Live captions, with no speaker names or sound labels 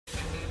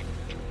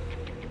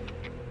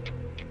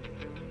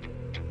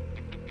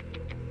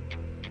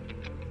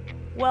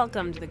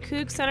Welcome to the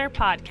CougCenter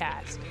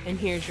podcast, and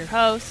here's your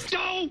host.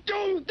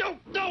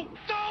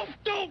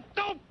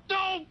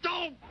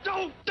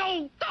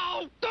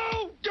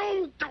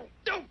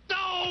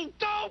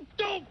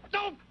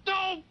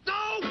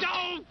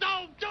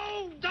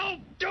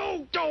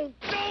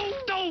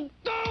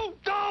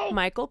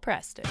 Michael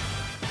Preston.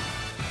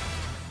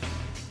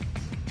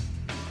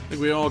 I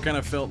think we all kind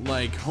of felt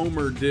like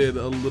Homer did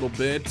a little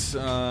bit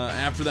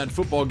after that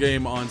football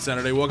game on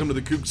Saturday. Welcome to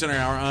the CougCenter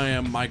Hour. I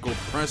am Michael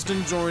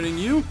Preston joining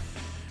you.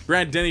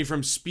 Brad Denny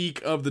from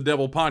Speak of the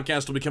Devil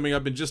podcast will be coming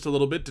up in just a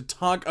little bit to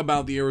talk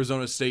about the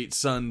Arizona State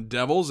Sun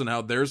Devils and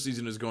how their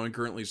season is going,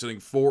 currently sitting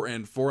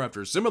 4-4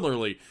 after a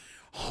similarly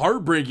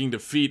heartbreaking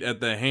defeat at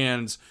the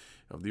hands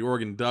of the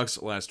Oregon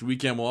Ducks last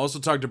weekend. We'll also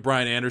talk to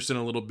Brian Anderson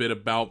a little bit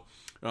about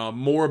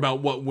more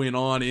about what went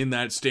on in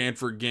that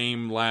Stanford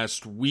game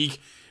last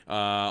week.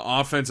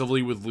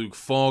 Offensively with Luke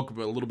Falk,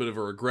 but a little bit of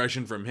a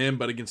regression from him,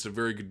 but against a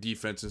very good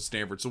defense in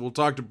Stanford. So we'll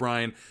talk to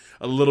Brian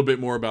a little bit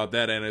more about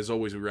that. And as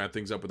always, we wrap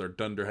things up with our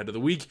Dunderhead of the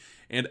Week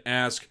and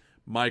ask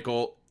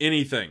Michael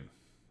anything.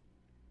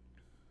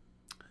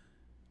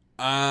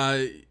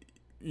 Where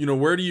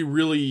do you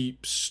really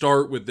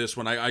start with this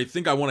one? I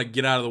think I want to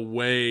get out of the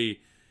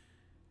way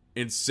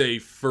and say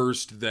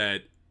first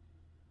that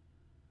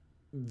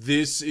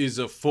this is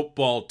a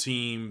football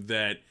team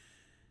that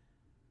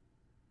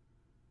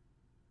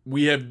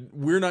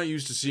we're not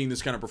used to seeing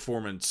this kind of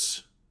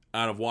performance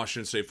out of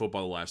Washington State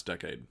football the last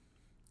decade.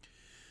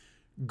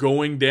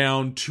 Going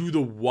down to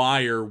the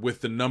wire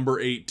with the number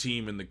 8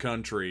 team in the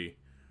country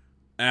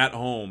at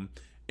home,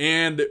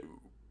 and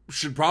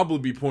should probably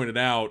be pointed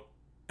out,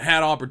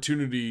 had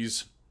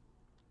opportunities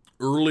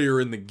earlier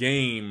in the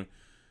game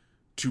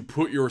to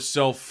put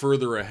yourself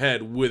further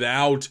ahead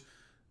without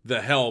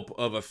the help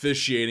of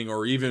officiating,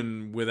 or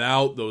even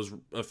without those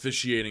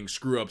officiating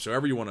screw-ups,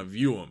 however you want to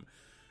view them.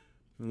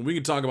 We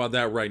can talk about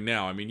that right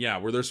now. I mean, yeah,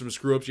 were there some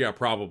screw-ups? Yeah,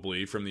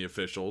 probably, from the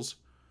officials.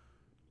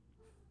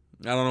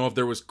 I don't know if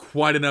there was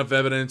quite enough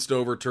evidence to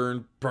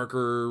overturn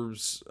Parker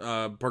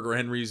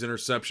Henry's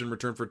interception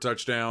return for a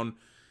touchdown.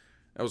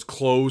 That was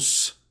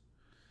close.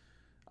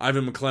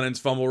 Ivan McLennan's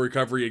fumble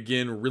recovery,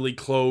 again, really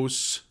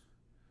close.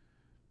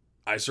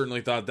 I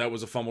certainly thought that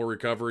was a fumble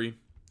recovery.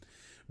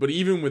 But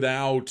even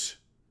without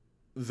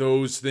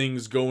those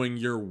things going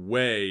your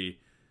way,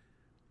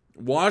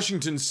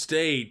 Washington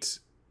State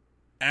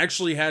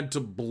actually had to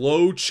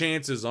blow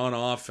chances on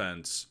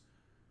offense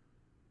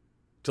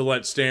to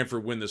let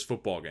Stanford win this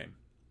football game.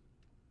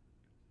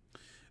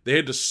 They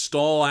had to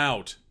stall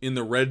out in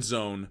the red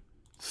zone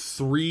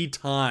 3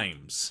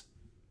 times.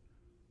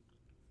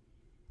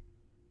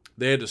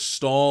 They had to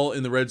stall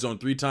in the red zone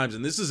 3 times,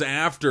 and this is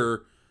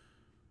after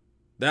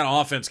that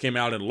offense came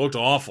out and looked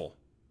awful.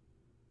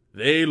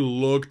 They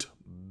looked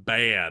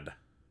bad.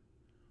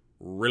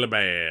 Really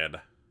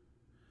bad.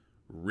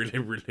 Really,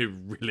 really,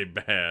 really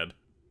bad.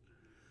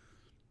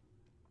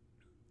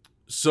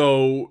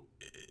 So,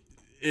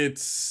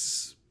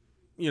 it's,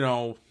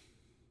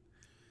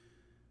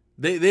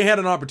 they had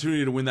an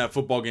opportunity to win that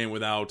football game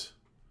without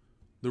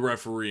the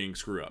refereeing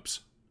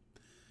screw-ups.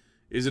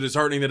 Is it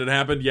disheartening that it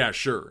happened? Yeah,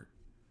 sure.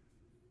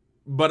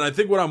 But I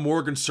think what I'm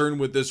more concerned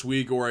with this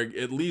week, or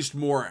at least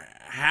more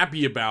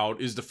happy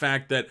about, is the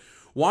fact that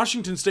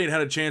Washington State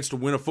had a chance to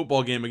win a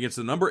football game against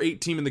the number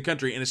 8 team in the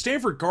country, and a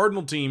Stanford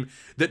Cardinal team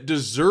that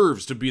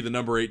deserves to be the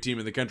number 8 team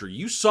in the country.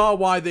 You saw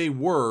why they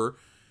were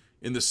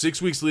in the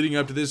 6 weeks leading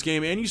up to this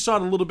game, and you saw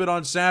it a little bit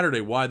on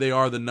Saturday, why they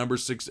are the number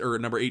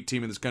 8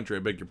 team in this country.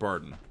 I beg your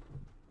pardon.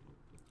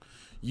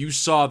 You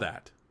saw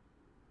that.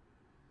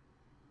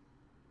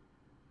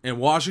 And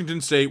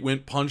Washington State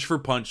went punch for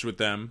punch with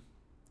them,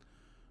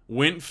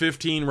 went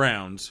 15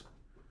 rounds,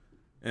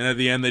 and at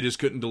the end they just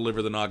couldn't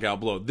deliver the knockout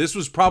blow. This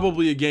was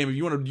probably a game, if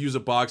you want to use a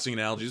boxing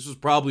analogy, this was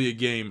probably a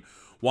game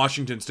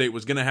Washington State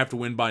was going to have to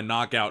win by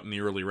knockout in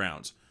the early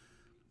rounds.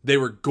 They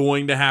were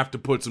going to have to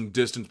put some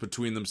distance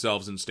between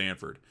themselves and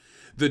Stanford.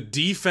 The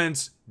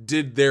defense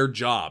did their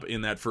job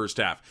in that first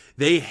half.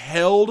 They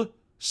held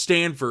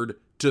Stanford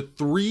to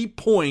 3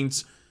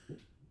 points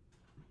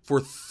for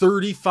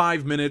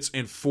 35 minutes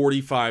and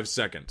 45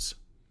 seconds.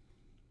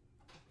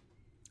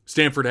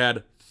 Stanford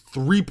had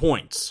 3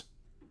 points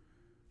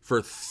for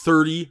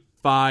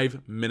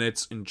 35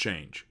 minutes and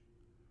change.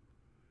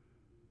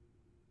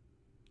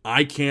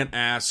 I can't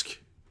ask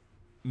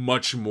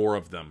much more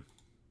of them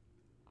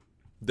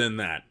than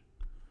that.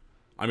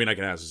 I mean, I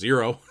can ask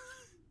 0.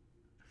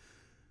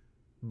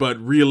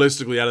 But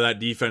realistically, out of that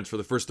defense for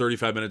the first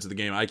 35 minutes of the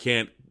game, I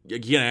can't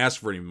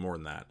ask for any more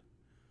than that.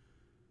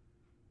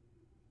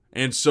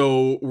 And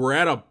so we're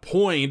at a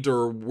point,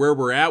 or where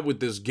we're at with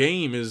this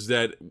game, is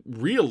that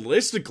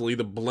realistically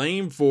the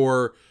blame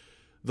for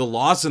the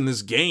loss in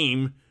this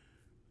game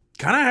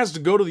kind of has to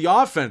go to the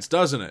offense,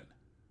 doesn't it?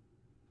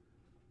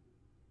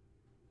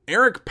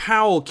 Eric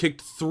Powell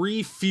kicked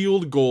 3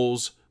 field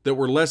goals that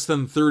were less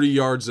than 30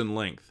 yards in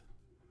length.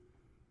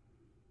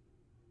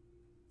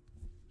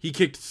 He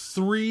kicked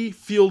 3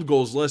 field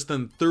goals less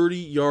than 30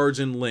 yards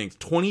in length,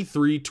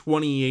 23,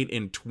 28,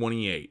 and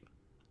 28.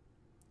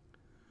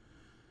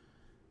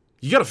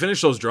 You got to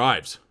finish those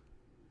drives.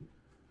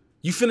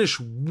 You finish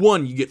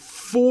one, you get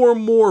 4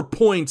 more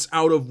points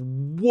out of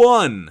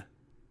one.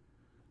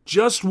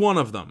 Just one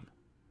of them.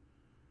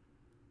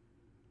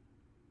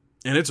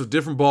 And it's a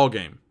different ball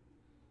game.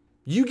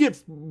 You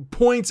get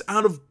points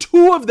out of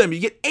 2 of them. You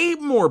get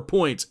 8 more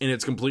points, and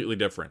it's completely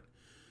different.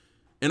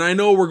 And I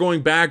know we're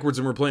going backwards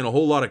and we're playing a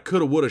whole lot of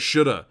coulda, woulda,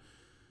 shoulda.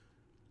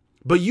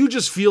 But you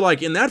just feel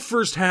like in that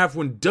first half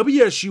when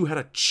WSU had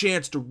a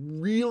chance to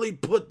really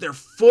put their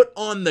foot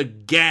on the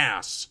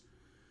gas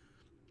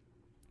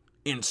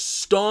and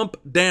stomp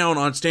down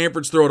on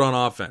Stanford's throat on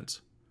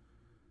offense,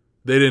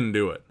 they didn't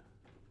do it.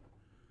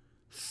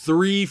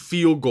 3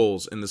 field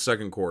goals in the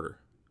second quarter.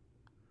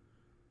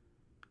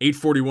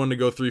 8:41 to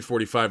go,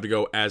 3:45 to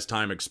go as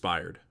time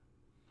expired.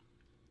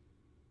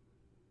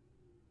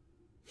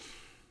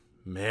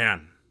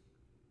 Man.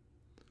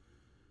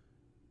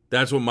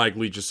 That's what Mike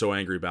Leach is so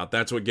angry about.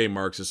 That's what Gabe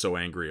Marks is so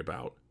angry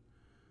about.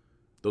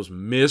 Those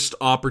missed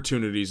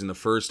opportunities in the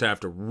first half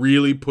to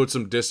really put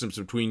some distance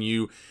between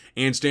you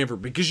and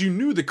Stanford because you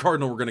knew the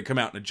Cardinal were going to come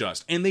out and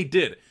adjust, and they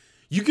did.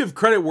 You give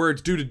credit where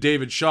it's due to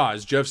David Shaw,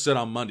 as Jeff said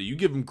on Monday. You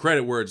give him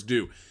credit where it's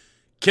due.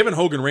 Kevin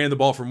Hogan ran the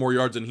ball for more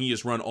yards than he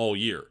has run all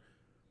year.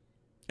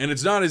 And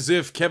it's not as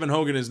if Kevin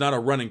Hogan is not a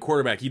running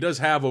quarterback. He does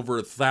have over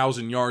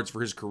 1,000 yards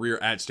for his career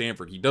at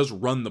Stanford. He does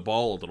run the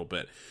ball a little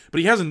bit, but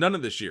he hasn't done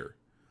it this year.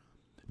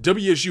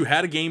 WSU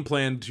had a game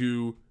plan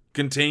to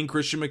contain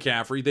Christian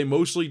McCaffrey. They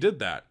mostly did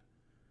that.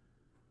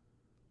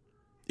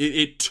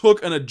 It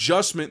took an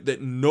adjustment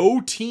that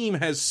no team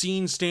has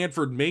seen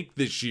Stanford make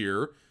this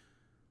year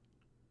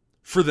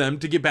for them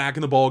to get back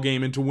in the ball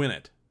game and to win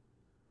it.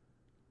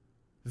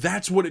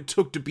 That's what it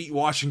took to beat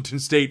Washington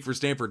State for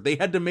Stanford. They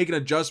had to make an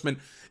adjustment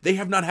they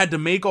have not had to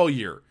make all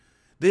year.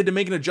 They had to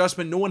make an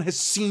adjustment no one has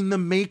seen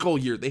them make all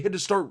year. They had to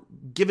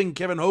start giving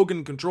Kevin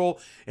Hogan control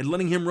and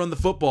letting him run the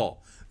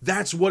football.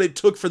 That's what it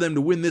took for them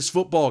to win this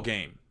football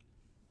game.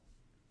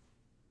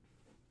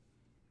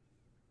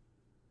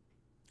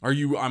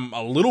 I'm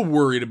a little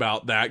worried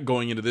about that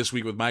going into this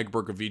week with Mike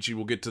Bercovici.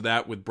 We'll get to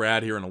that with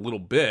Brad here in a little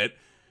bit.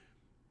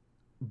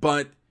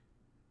 But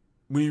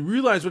when you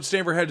realize what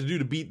Stanford had to do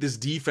to beat this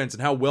defense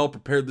and how well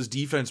prepared this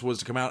defense was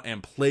to come out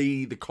and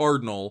play the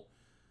Cardinal,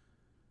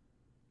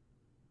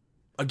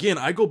 again,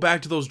 I go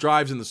back to those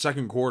drives in the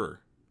second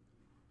quarter.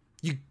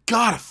 You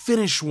gotta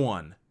finish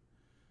one.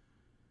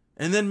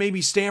 And then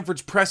maybe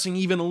Stanford's pressing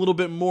even a little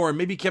bit more, and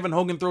maybe Kevin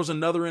Hogan throws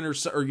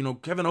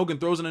Kevin Hogan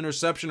throws an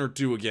interception or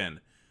 2 again.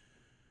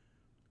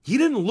 He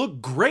didn't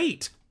look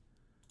great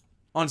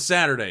on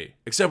Saturday,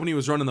 except when he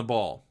was running the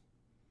ball.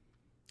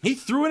 He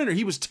threw it in.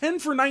 He was 10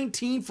 for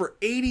 19 for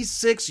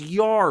 86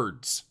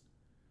 yards.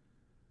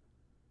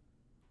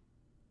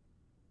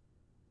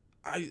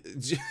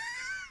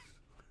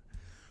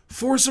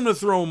 Force him to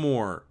throw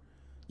more.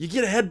 You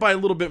get ahead by a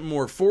little bit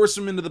more. Force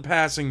him into the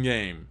passing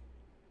game.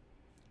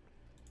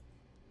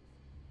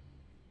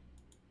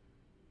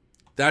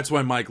 That's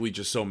why Mike Leach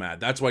is so mad.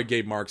 That's why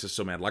Gabe Marks is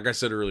so mad. Like I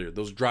said earlier,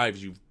 those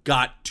drives, you've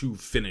got to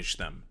finish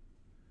them.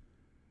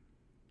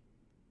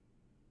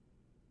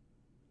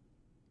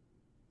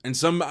 And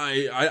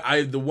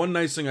the one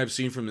nice thing I've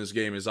seen from this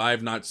game is I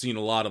have not seen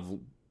a lot of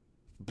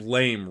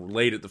blame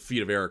laid at the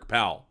feet of Eric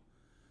Powell.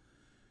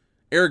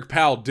 Eric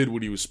Powell did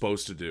what he was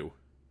supposed to do.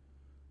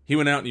 He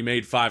went out and he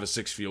made 5 of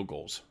 6 field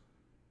goals.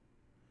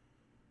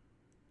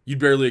 You'd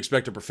barely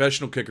expect a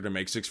professional kicker to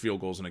make 6 field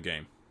goals in a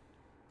game.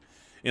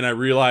 And I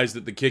realized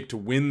that the kick to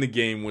win the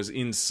game was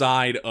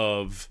inside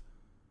of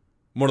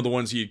one of the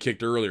ones he had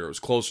kicked earlier. It was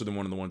closer than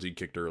one of the ones he'd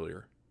kicked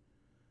earlier.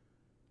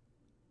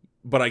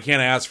 But I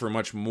can't ask for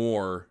much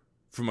more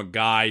from a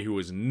guy who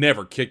has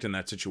never kicked in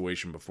that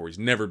situation before. He's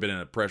never been in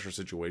a pressure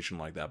situation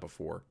like that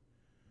before.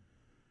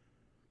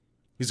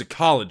 He's a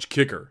college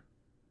kicker.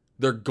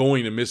 They're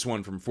going to miss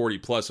one from 40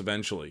 plus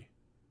eventually.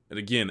 And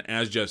again,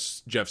 as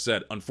Jeff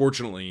said,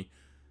 unfortunately,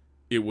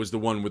 it was the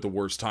one with the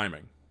worst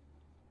timing.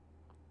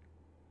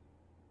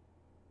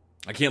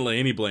 I can't lay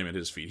any blame at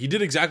his feet. He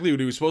did exactly what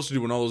he was supposed to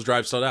do when all those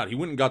drives started out. He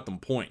went and got them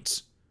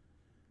points.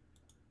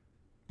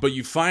 But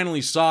you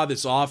finally saw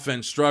this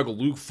offense struggle.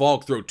 Luke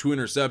Falk throw 2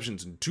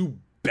 interceptions and 2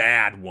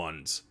 bad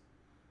ones.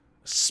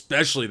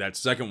 Especially that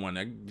second one.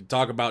 I can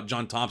talk about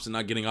John Thompson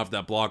not getting off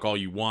that block all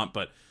you want,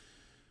 but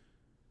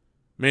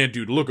man,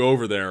 dude, look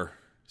over there.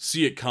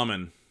 See it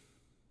coming.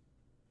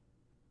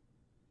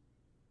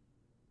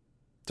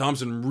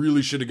 Thompson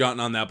really should have gotten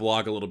on that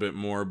block a little bit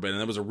more, but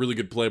that was a really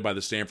good play by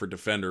the Stanford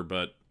defender,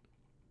 but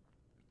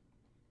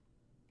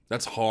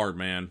that's hard,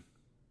 man.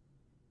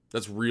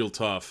 That's real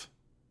tough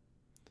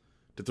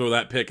to throw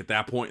that pick at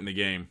that point in the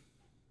game.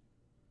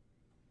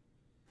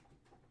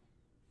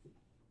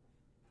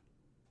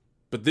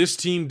 But this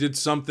team did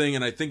something,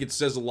 and I think it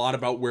says a lot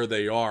about where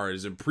they are.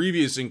 Is in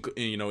previous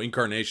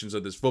incarnations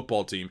of this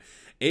football team,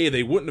 A,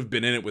 they wouldn't have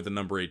been in it with the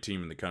number 8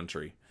 team in the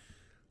country.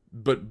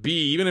 But B,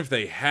 even if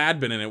they had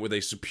been in it with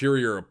a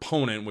superior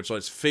opponent, which,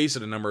 let's face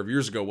it, a number of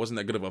years ago wasn't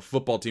that good of a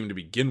football team to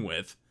begin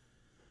with,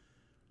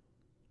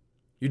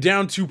 you're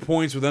down 2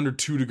 points with under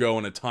 2 to go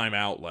and a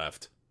timeout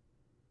left.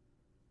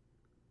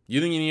 You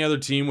think any other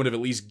team would have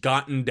at least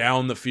gotten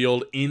down the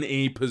field in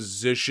a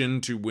position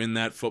to win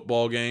that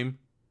football game?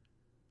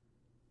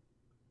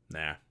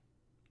 Nah.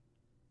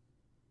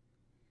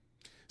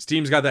 This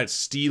team's got that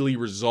steely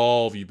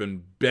resolve you've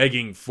been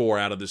begging for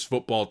out of this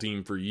football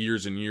team for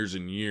years and years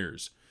and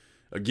years.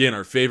 Again,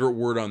 our favorite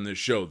word on this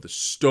show, the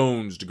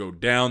Stones, to go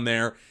down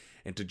there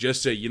and to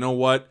just say, you know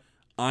what?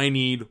 I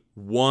need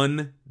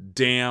one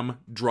damn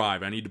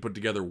drive. I need to put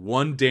together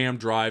one damn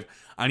drive.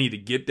 I need to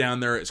get down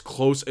there as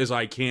close as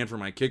I can for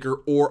my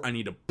kicker, or I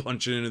need to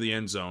punch it into the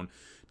end zone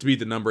to beat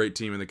the number 8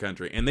 team in the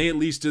country. And they at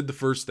least did the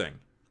first thing.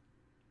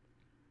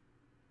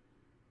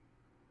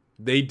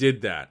 They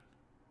did that.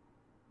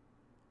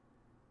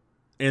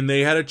 And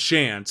they had a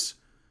chance,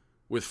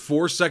 with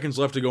 4 seconds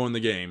left to go in the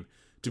game,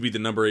 to be the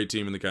number 8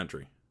 team in the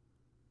country.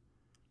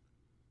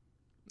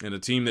 And a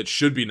team that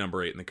should be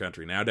number 8 in the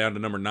country, now down to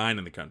number 9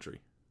 in the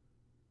country.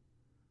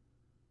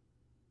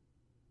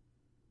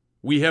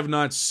 We have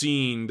not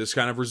seen this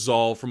kind of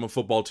resolve from a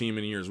football team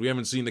in years. We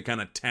haven't seen the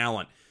kind of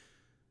talent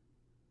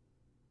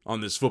on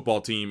this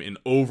football team in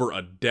over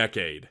a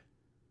decade.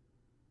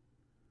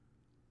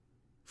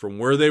 From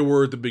where they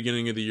were at the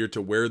beginning of the year to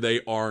where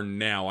they are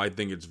now, I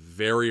think it's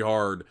very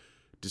hard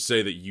to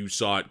say that you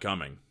saw it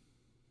coming.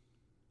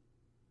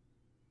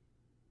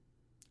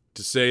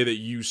 To say that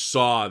you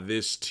saw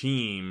this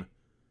team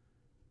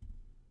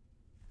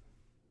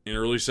in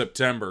early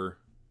September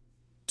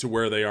to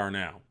where they are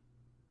now.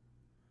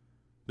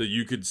 That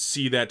you could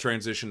see that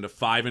transition to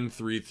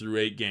 5-3 through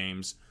 8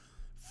 games,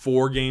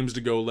 4 games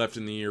to go left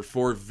in the year,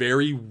 4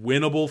 very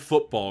winnable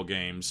football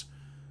games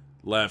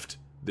left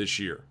this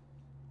year.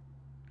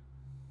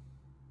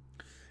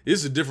 This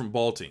is a different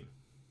ball team.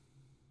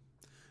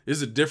 This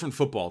is a different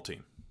football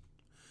team.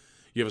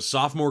 You have a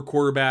sophomore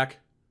quarterback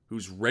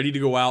who's ready to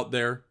go out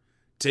there,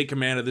 take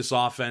command of this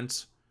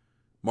offense,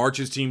 march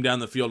his team down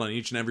the field on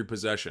each and every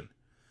possession.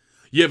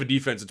 You have a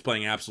defense that's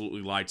playing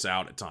absolutely lights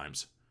out at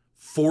times.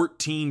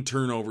 14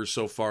 turnovers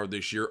so far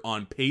this year,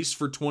 on pace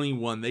for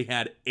 21. They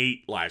had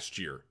 8 last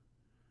year.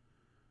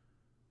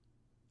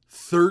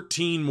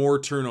 13 more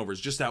turnovers,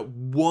 just that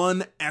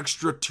one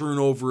extra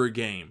turnover a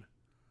game.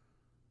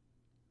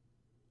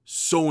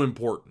 So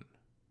important.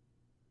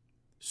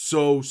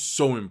 So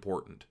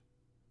important.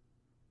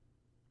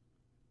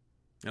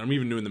 And I'm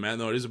even doing the math.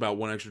 No, it is about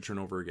one extra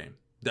turnover a game.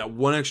 That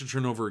one extra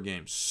turnover a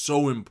game,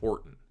 so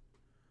important.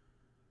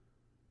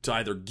 To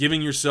either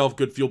giving yourself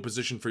good field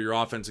position for your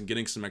offense and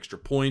getting some extra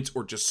points,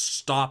 or just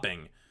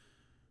stopping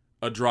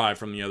a drive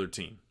from the other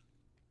team.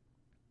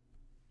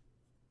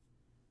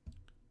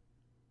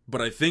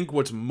 But I think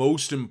what's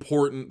most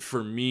important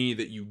for me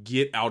that you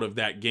get out of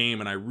that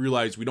game, and I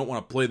realize we don't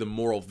want to play the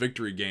moral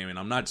victory game, and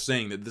I'm not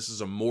saying that this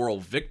is a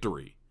moral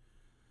victory,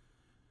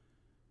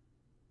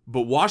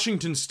 but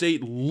Washington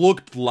State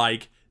looked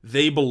like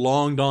they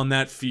belonged on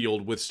that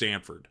field with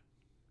Stanford.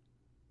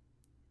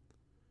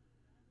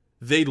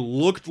 They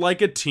looked like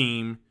a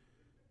team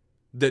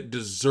that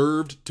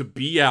deserved to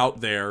be out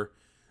there,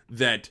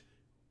 that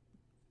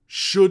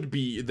should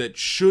be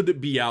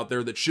out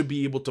there, that should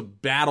be able to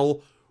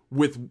battle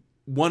with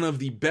one of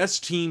the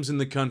best teams in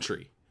the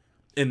country.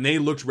 And they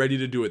looked ready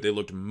to do it. They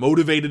looked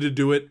motivated to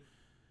do it.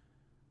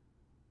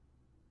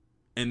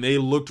 And they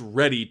looked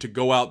ready to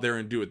go out there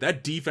and do it.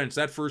 That defense,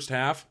 that first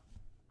half,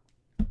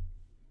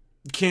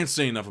 you can't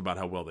say enough about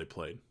how well they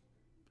played.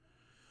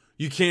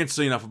 You can't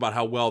say enough about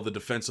how well the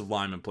defensive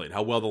linemen played,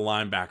 how well the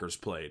linebackers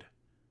played,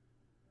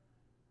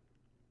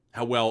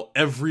 how well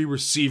every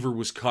receiver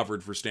was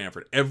covered for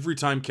Stanford. Every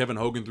time Kevin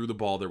Hogan threw the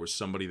ball, there was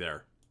somebody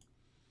there,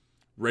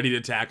 ready to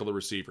tackle the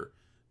receiver.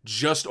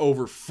 Just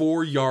over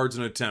 4 yards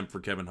an attempt for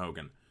Kevin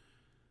Hogan.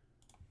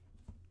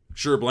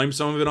 Sure, blame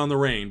some of it on the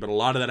rain, but a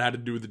lot of that had to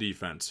do with the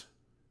defense.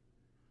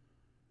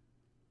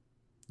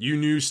 You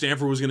knew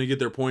Stanford was going to get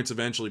their points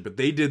eventually, but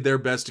they did their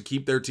best to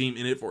keep their team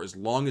in it for as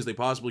long as they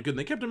possibly could, and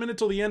they kept them in it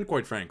till the end,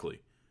 quite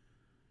frankly.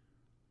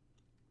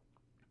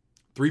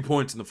 3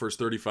 points in the first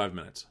 35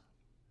 minutes.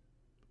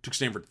 Took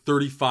Stanford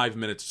 35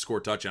 minutes to score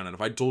a touchdown, and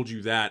if I told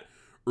you that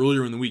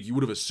earlier in the week, you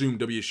would have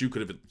assumed WSU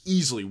could have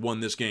easily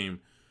won this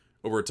game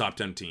over a top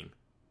 10 team,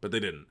 but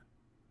they didn't.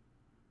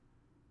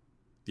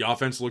 The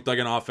offense looked like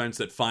an offense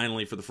that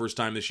finally, for the first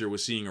time this year,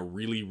 was seeing a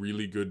really,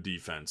 really good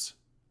defense.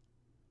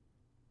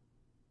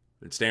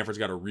 And Stanford's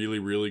got a really,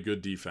 really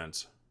good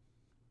defense.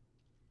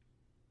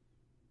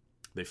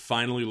 They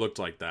finally looked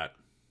like that.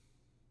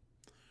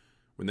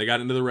 When they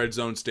got into the red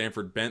zone,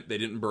 Stanford bent, they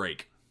didn't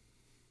break.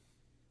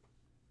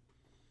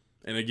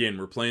 And again,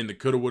 we're playing the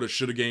coulda, woulda,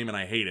 shoulda game, and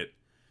I hate it.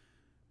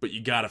 But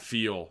you gotta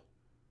feel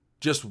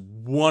just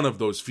one of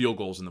those field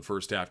goals in the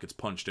first half gets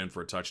punched in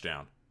for a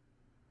touchdown.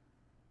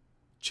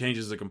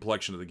 Changes the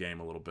complexion of the game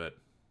a little bit.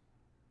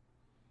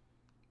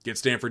 Get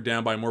Stanford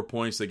down by more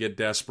points, they get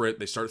desperate,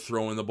 they start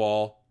throwing the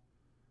ball.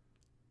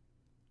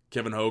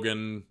 Kevin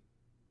Hogan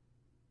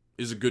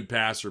is a good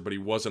passer, but he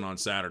wasn't on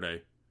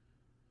Saturday.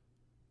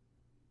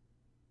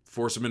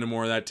 Force him into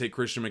more of that. Take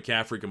Christian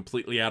McCaffrey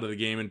completely out of the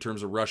game in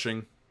terms of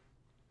rushing.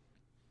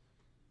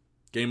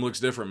 Game looks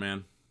different,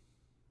 man.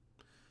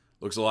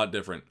 Looks a lot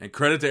different. And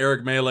credit to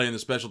Eric Melee and the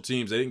special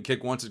teams. They didn't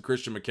kick once at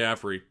Christian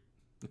McCaffrey.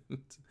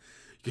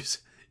 Because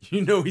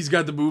you know he's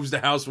got the moves to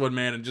house one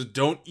man, and just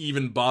don't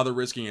even bother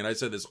risking it. I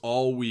said this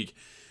all week.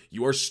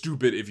 You are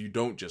stupid if you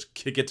don't just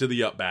kick it to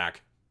the up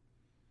back.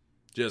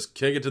 Just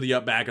kick it to the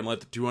up back and let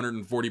the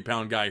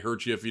 240-pound guy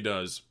hurt you if he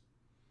does.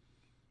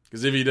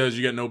 Because if he does,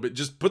 you got no...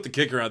 Just put the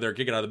kicker out there,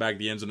 kick it out of the back of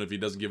the end zone if he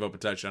doesn't give up a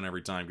touchdown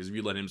every time. Because if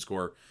you let him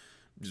score,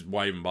 just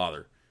why even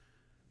bother?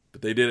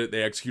 But they did it.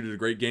 They executed a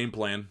great game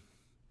plan.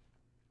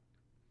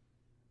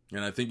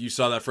 And I think you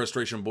saw that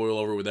frustration boil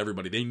over with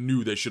everybody. They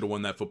knew they should have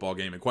won that football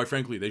game. And quite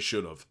frankly, they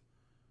should have.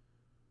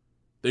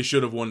 They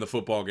should have won the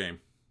football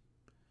game.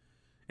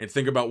 And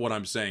think about what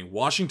I'm saying.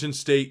 Washington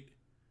State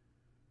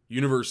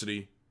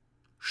University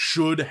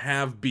should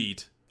have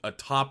beat a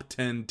top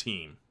 10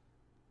 team.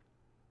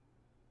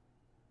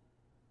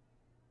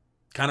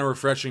 Kind of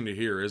refreshing to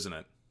hear, isn't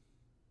it?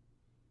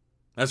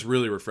 That's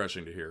really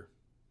refreshing to hear.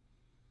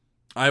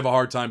 I have a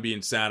hard time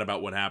being sad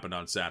about what happened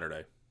on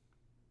Saturday.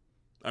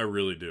 I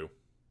really do.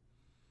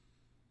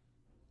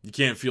 You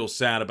can't feel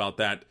sad about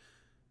that.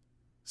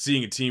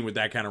 Seeing a team with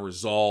that kind of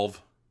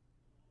resolve,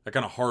 that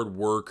kind of hard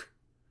work,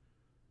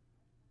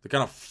 the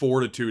kind of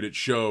fortitude it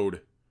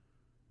showed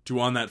to,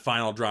 on that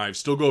final drive,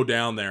 still go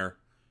down there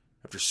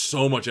after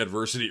so much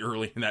adversity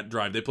early in that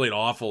drive. They played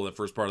awful the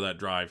first part of that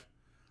drive.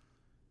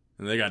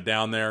 And they got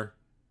down there,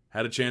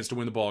 had a chance to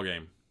win the ball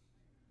game.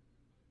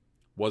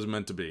 Wasn't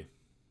meant to be.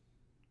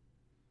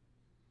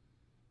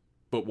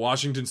 But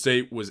Washington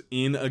State was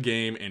in a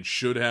game and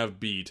should have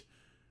beat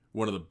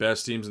one of the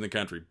best teams in the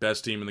country,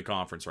 best team in the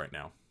conference right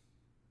now.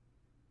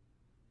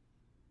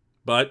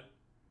 But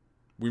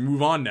we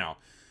move on now.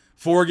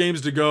 4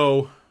 games to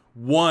go,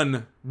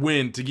 1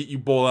 win to get you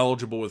bowl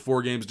eligible with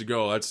 4 games to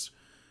go. That's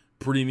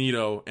pretty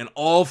neato. And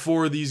all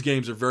 4 of these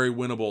games are very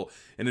winnable.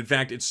 And in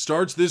fact, it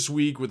starts this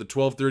week with a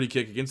 12:30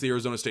 kick against the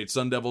Arizona State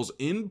Sun Devils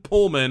in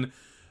Pullman.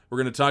 We're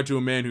going to talk to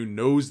a man who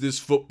knows this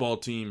football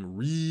team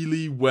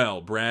really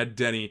well, Brad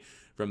Denny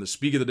from the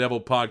Speak of the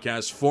Devil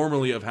podcast,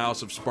 formerly of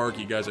House of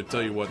Sparky. Guys, I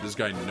tell you what, this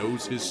guy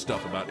knows his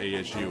stuff about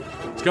ASU.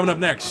 It's coming up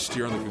next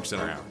here on the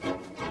CougCenter Hour.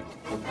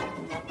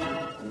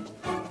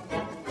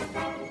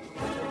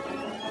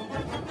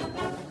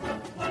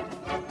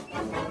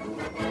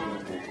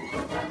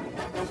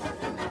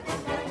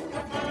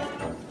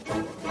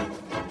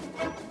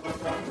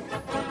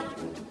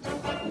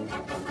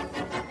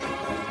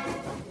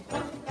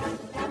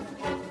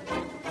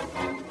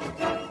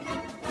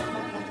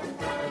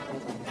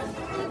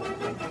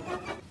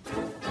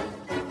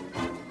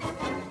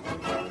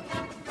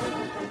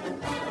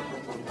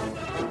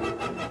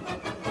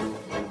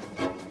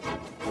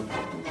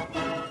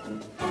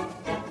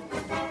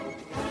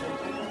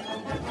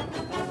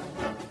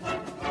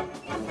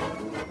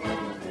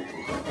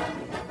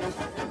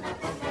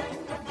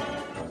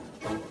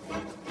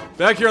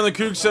 Back here on the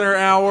CougCenter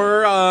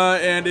Hour,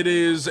 and it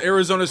is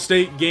Arizona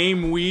State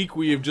game week.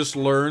 We have just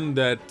learned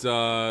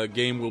that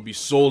game will be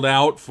sold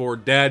out for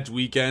Dad's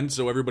weekend,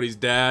 so everybody's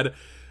dad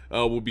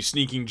will be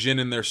sneaking gin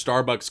in their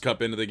Starbucks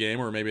cup into the game,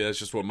 or maybe that's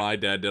just what my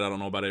dad did. I don't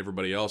know about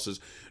everybody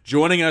else's.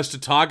 Joining us to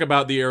talk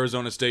about the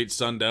Arizona State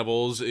Sun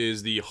Devils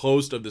is the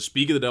host of the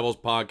Speak of the Devils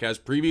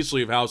podcast,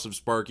 previously of House of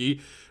Sparky,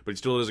 but he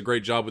still does a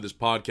great job with his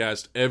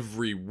podcast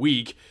every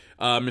week.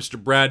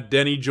 Mr. Brad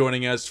Denny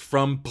joining us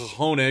from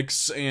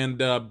Pahonix,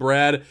 and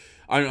Brad,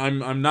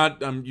 I'm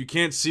not. You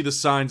can't see the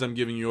signs I'm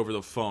giving you over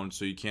the phone,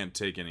 so you can't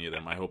take any of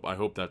them. I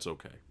hope that's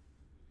okay.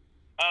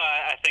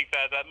 I think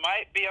that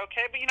might be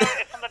okay, but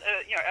it's something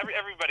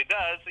everybody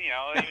does.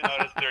 Even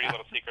though it's a dirty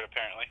little secret,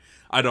 apparently.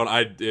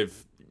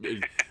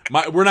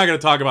 We're not going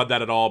to talk about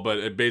that at all,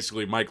 but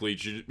basically Mike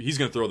Leach, he's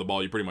going to throw the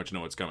ball. You pretty much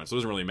know what's coming, so it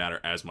doesn't really matter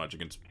as much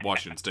against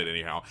Washington State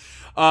anyhow.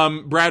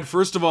 Brad,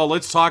 first of all,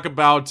 let's talk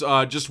about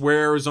just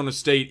where Arizona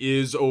State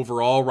is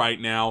overall right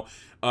now.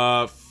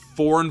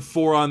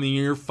 4-4 on the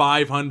year,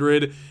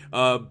 500.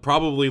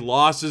 Probably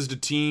losses to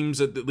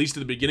teams, at least at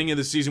the beginning of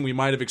the season, we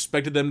might have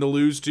expected them to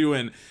lose to,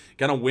 and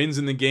kind of wins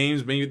in the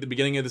games maybe at the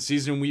beginning of the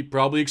season we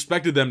probably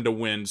expected them to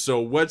win. So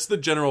what's the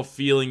general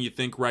feeling you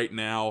think right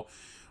now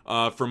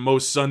from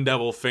most Sun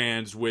Devil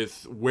fans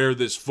with where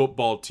this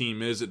football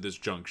team is at this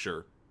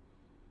juncture?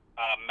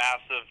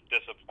 Massive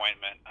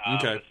disappointment.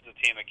 Okay. This is a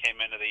team that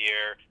came into the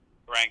year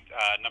ranked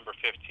number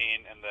 15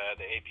 in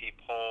the AP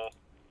poll.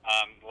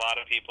 A lot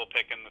of people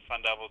picking the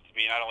Sun Devils to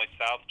be not only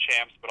South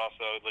champs, but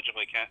also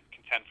legitimately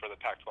contend for the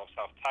Pac-12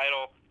 South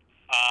title.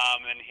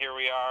 And here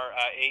we are,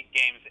 8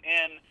 games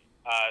in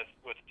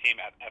with the team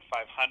at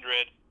 500.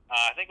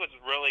 I think what's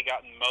really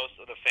gotten most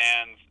of the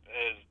fans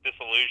is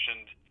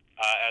disillusioned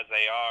as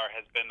they are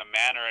has been the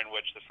manner in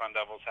which the Sun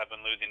Devils have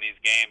been losing these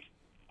games.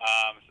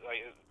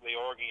 The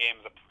Oregon game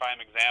is a prime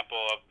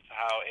example of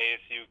how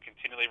ASU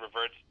continually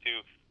reverts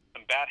to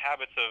some bad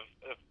habits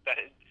of that.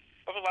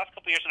 Over the last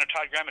couple of years under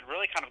Todd Graham, had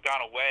really kind of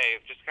gone away.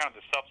 Just kind of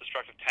the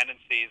self-destructive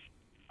tendencies,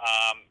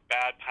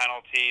 bad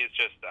penalties,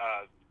 just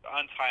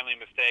untimely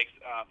mistakes.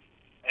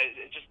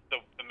 Just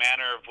the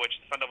manner of which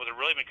the Sun Devils have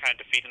really been kind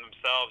of defeating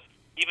themselves,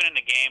 even in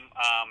a game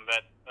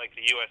that, like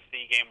the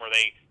USC game, where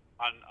they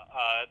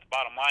the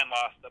bottom line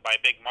lost by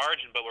a big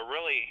margin, but were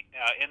really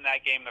in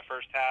that game in the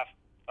first half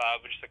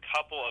with just a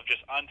couple of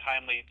just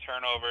untimely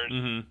turnovers,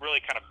 really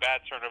kind of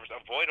bad turnovers,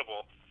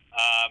 avoidable.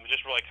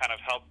 Just really kind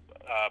of helped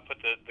put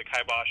the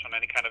kibosh on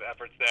any kind of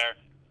efforts there.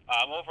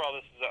 Overall,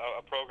 this is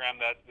a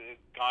program that has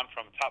gone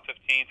from top 15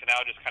 to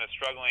now just kind of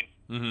struggling,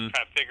 trying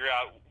to figure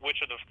out which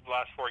of the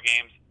last 4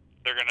 games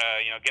they're going to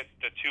get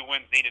the 2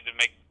 wins needed to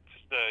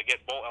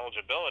get bowl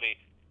eligibility.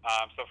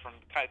 So it's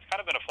kind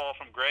of been a fall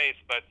from grace,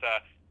 but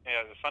the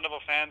Sun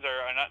Devil fans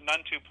are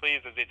none too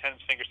pleased as the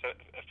attendance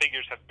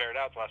figures have bared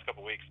out the last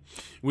couple of weeks.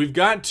 We've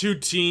got 2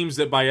 teams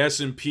that by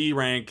S&P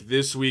rank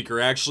this week are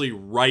actually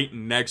right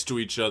next to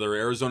each other.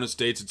 Arizona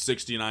State's at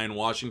 69,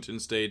 Washington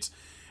State's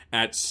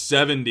at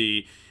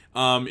 70.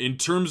 In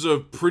terms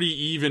of pretty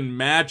even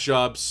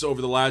matchups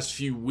over the last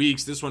few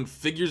weeks, this one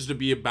figures to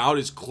be about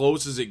as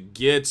close as it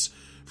gets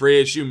for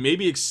ASU,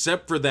 maybe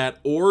except for that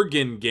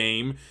Oregon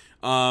game.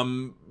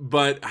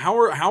 But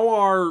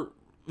how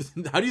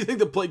do you think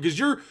the play? Because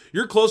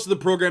you're close to the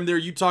program there.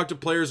 You talk to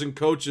players and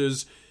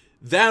coaches.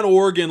 That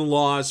Oregon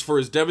loss, for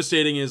as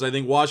devastating as I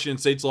think Washington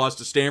State's loss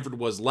to Stanford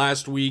was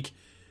last week,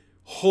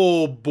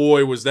 oh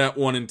boy, was that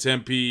one in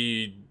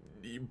Tempe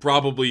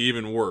probably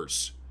even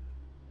worse.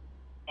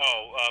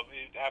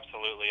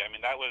 Absolutely. I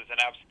mean, that was an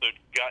absolute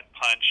gut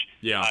punch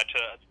to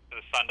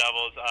the Sun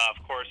Devils.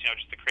 Of course,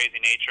 just the crazy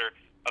nature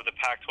of the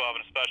Pac-12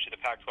 and especially the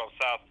Pac-12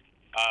 South.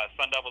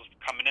 Sun Devils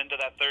coming into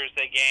that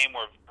Thursday game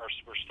we're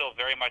still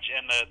very much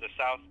in the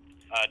South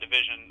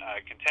Division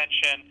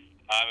contention.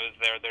 It was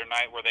their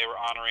night where they were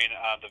honoring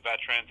the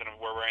veterans and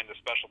were wearing the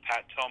special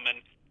Pat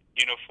Tillman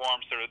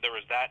uniforms. So there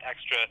was that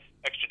extra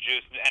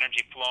juice and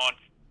energy flowing.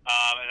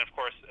 And of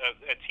course,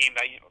 a team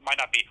that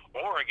might not be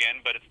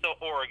Oregon, but it's still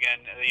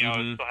Oregon.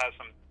 It still has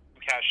some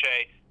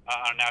cachet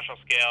on a national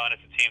scale, and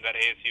it's a team that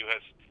ASU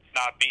has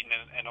not beaten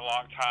in a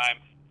long time.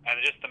 And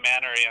just the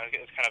manner,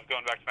 it's kind of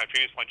going back to my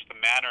previous point, just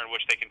the manner in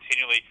which they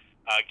continually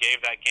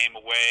gave that game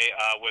away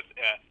with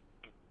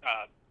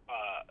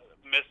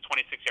missed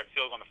 26-yard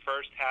field goal in the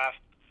first half.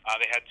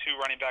 They had 2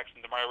 running backs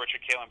in Demario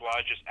Richard, Kalen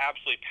Balaj, just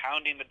absolutely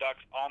pounding the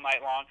Ducks all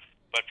night long.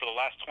 But for the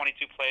last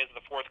 22 plays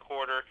of the fourth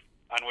quarter,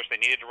 on which they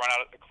needed to run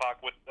out the clock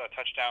with a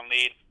touchdown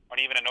lead, or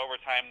even in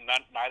overtime,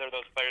 neither of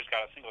those players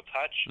got a single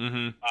touch.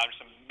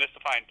 Some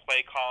mystifying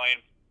play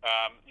calling,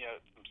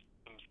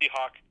 some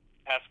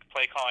Seahawk-esque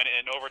play calling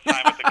in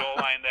overtime at the goal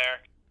line there.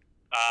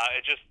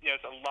 It just,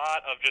 it's a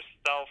lot of just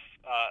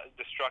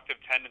self-destructive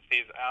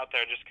tendencies out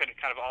there. Just kind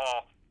of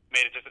all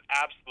made it just an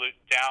absolute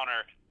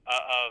downer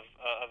of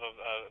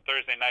a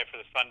Thursday night for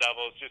the Sun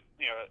Devils. Just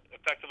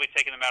effectively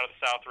taking them out of the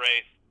South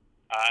race.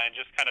 And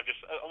just kind of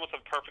almost a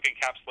perfect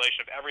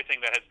encapsulation of everything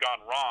that has gone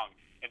wrong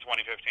in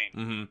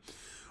 2015.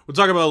 We'll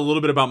talk about a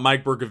little bit about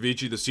Mike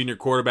Bercovici, the senior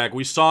quarterback.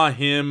 We saw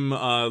him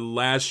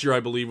last year, I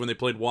believe, when they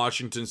played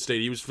Washington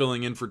State. He was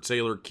filling in for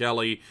Taylor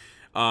Kelly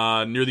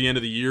near the end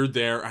of the year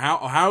there.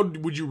 How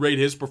would you rate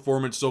his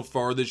performance so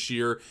far this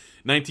year?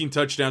 19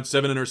 touchdowns,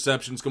 7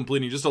 interceptions,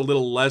 completing just a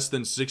little less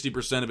than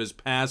 60% of his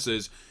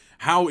passes.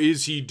 How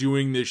is he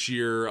doing this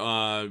year?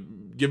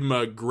 Give him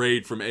a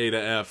grade from A to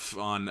F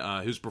on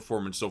his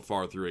performance so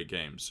far through 8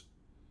 games.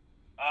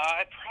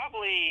 I'd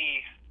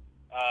probably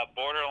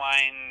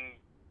borderline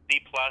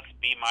C+,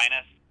 B-. But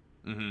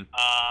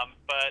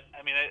I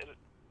mean,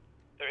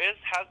 there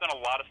has been a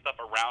lot of stuff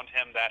around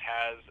him that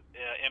has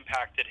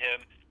impacted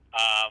him.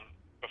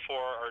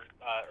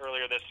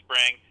 Earlier this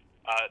spring,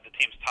 the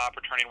team's top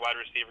returning wide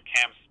receiver,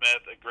 Cam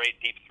Smith, a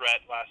great deep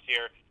threat last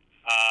year.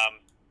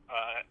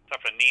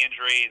 Suffered a knee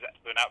injury, he's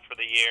been out for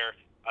the year.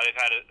 They've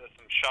had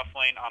some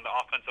shuffling on the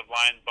offensive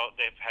line.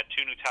 They've had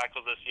 2 new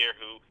tackles this year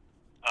who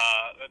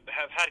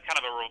have had kind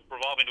of a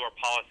revolving door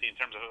policy in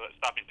terms of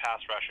stopping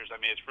pass rushers. I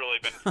mean, it's really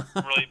been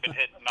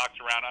hit and knocked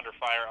around under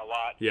fire a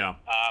lot. Yeah.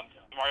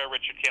 Mario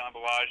Richard, Kalen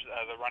Balaj,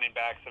 the running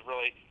backs have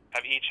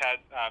each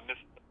had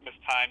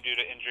missed time due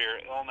to injury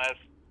or illness.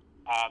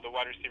 The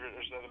wide receivers,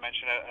 as I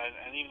mentioned,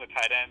 and even the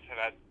tight ends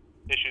have had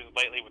issues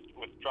lately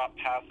with drop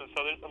passes.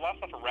 So there's a lot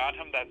of stuff around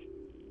him that's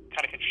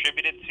kind of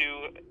contributed to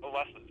a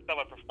less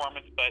stellar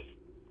performance, but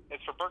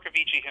as for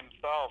Bercovici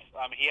himself,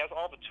 he has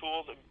all the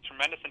tools,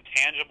 tremendous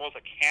intangibles,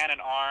 a cannon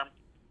arm,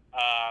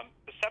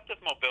 deceptive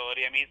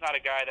mobility. I mean, he's not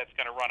a guy that's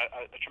going to run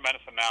a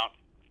tremendous amount,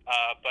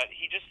 but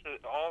he just,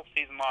 all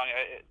season long,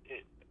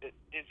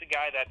 is a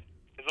guy that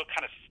is looked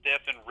kind of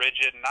stiff and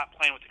rigid and not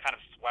playing with the kind of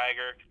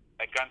swagger,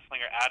 that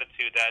gunslinger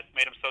attitude that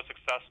made him so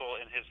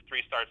successful in his 3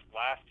 starts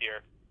last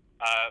year.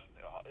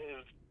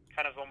 Is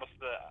kind of almost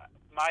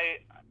my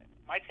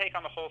take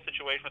on the whole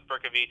situation with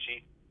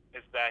Bercovici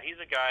is that he's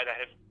a guy that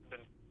has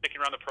been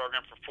sticking around the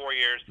program for 4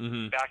 years,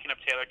 backing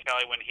up Taylor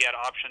Kelly when he had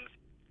options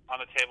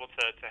on the table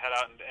to head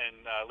out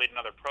and lead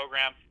another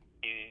program.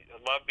 He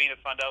loved being a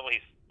Sun Devil.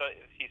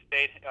 He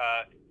stayed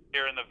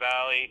here in the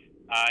Valley,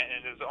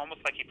 and it was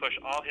almost like he pushed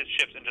all his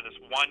chips into this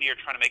 1 year,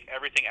 trying to make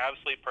everything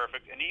absolutely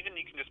perfect. And even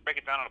you can just break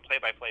it down on a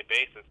play-by-play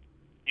basis.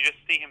 You just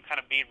see him kind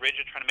of be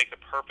rigid, trying to make the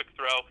perfect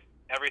throw,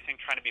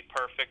 everything trying to be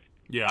perfect.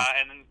 Yeah.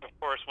 And then, of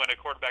course, when a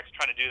quarterback's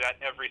trying to do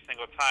that every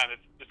single time,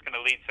 it's just going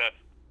to lead to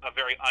a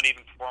very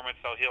uneven performance.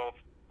 So he'll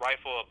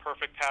rifle a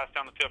perfect pass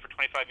down the field for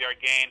 25-yard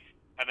gain,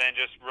 and then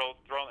just throw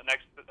the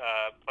next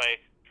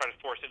play, try to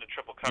force it into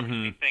triple coverage.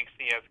 He thinks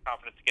he has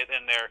confidence to get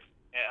in there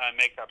and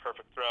make that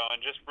perfect throw, and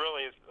just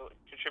really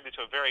contribute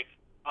to a very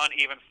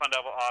uneven Sun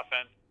Devil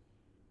offense,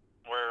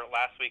 where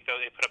last week, though,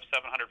 they put up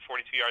 742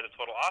 yards of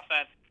total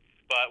offense,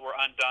 but were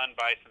undone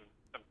by some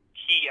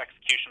key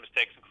execution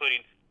mistakes,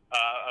 including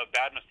a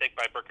bad mistake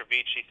by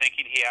Berkovici,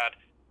 thinking he had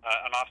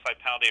an offside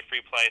penalty, a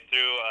free play,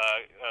 through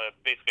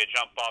basically a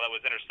jump ball that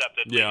was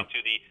intercepted, leading to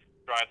the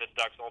drive that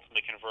Ducks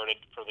ultimately converted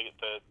for the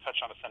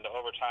touchdown to send to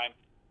overtime.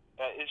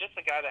 It's just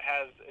a guy that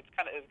has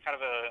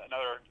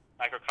another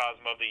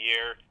microcosm of the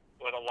year,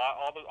 with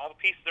all the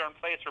pieces are in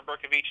place for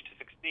Berkovici to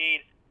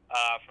succeed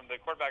from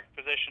the quarterback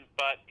position,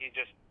 but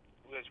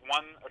there's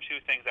one or two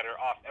things that are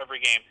off every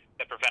game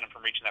that prevent him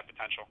from reaching that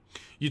potential.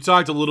 You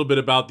talked a little bit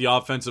about the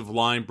offensive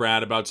line,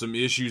 Brad, about some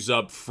issues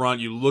up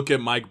front. You look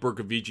at Mike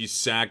Berkovici's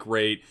sack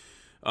rate,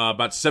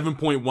 about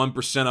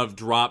 7.1% of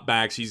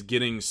dropbacks he's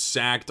getting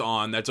sacked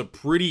on. That's a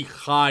pretty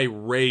high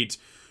rate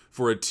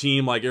for a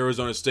team like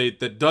Arizona State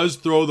that does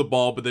throw the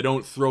ball, but they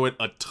don't throw it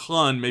a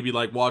ton, maybe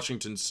like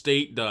Washington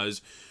State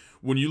does.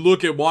 When you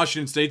look at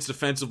Washington State's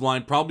defensive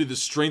line, probably the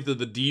strength of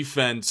the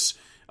defense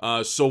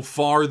so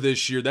far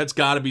this year, that's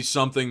got to be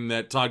something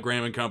that Todd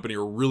Graham and company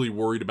are really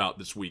worried about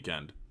this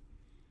weekend.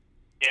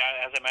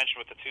 Yeah, as I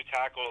mentioned with the two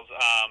tackles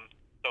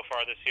so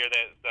far this year,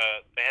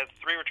 they have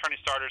three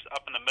returning starters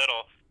up in the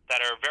middle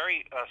that are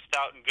very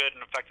stout and good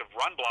and effective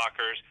run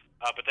blockers,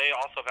 but they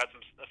also have had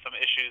some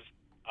issues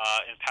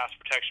in pass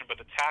protection.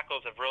 But the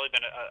tackles have really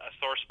been a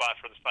sore spot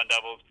for the Sun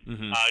Devils.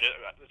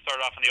 It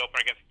started off in the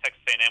opener against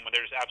Texas A&M when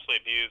they were just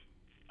absolutely abused,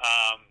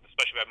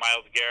 especially by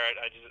Myles Garrett.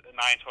 9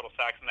 total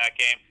sacks in that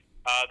game.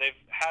 They've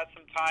had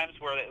some times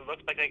where it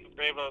looks like they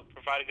were able to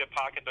provide a good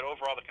pocket, but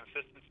overall the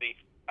consistency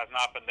has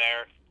not been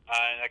there,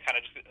 and that kind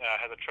of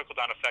has a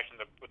trickle-down effect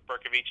with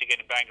Berkovici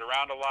getting banged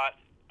around a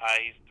lot.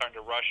 He's starting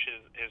to rush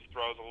his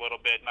throws a little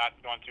bit, not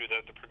going through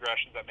the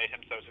progressions that made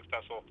him so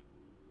successful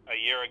a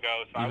year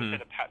ago. So I would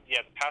say the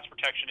pass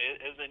protection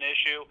is an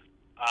issue.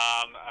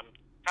 I'm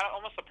kind of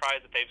almost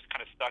surprised that they've kind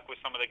of stuck with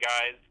some of the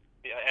guys,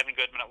 Evan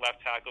Goodman at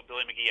left tackle,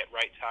 Billy McGee at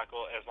right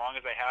tackle, as long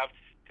as they have,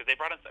 because they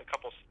brought in a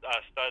couple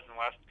studs in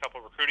the last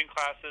couple of recruiting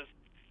classes.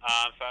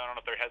 So I don't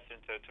know if they're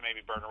hesitant to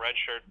maybe burn a red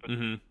shirt, but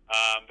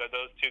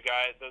those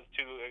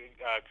two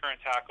current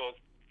tackles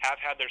have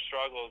had their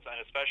struggles, and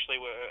especially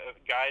with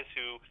guys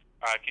who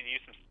can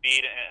use some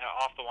speed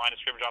off the line of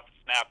scrimmage, off the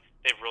snap.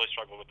 They've really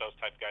struggled with those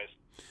type guys.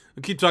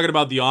 We'll keep talking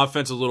about the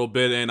offense a little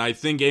bit, and I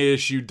think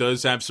ASU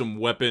does have some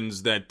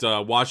weapons that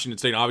Washington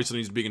State obviously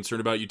needs to be concerned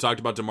about. You talked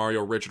about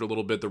DeMario Richard a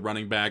little bit, the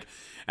running back,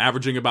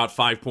 averaging about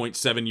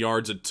 5.7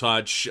 yards a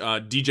touch.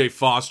 DJ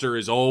Foster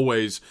is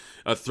always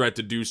a threat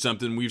to do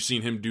something. We've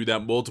seen him do that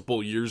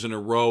multiple years in a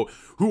row.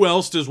 Who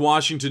else does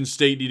Washington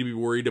State need to be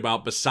worried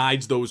about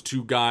besides those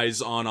two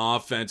guys on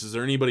offense? Is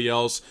there anybody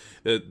else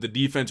that the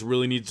defense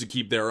really needs to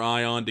keep their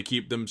eye on to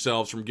keep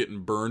themselves from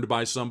getting burned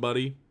by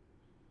somebody?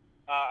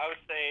 I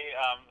would say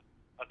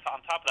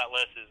on top of that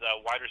list is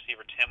wide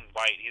receiver Tim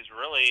White. He's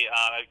really,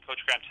 Coach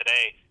Graham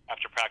today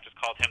after practice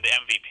called him the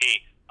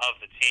MVP of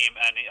the team,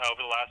 and over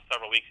the last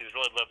several weeks he's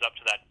really lived up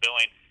to that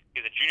billing.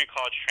 He's a junior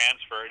college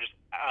transfer, just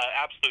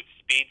absolute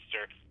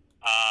speedster,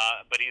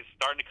 but he's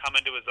starting to come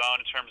into his own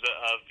in terms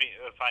of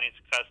finding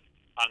success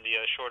on the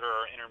shorter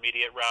or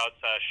intermediate routes,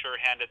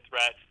 sure-handed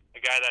threat,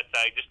 a guy that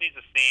just needs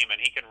a seam,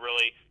 and he can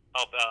really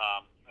help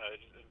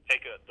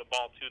take the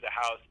ball to the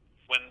house.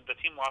 When the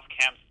team lost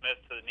Cam Smith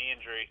to the knee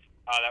injury,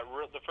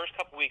 the first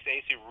couple weeks,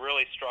 ASU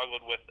really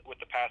struggled with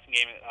the passing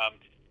game,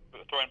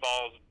 throwing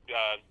balls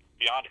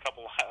beyond a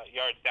couple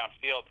yards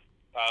downfield.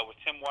 With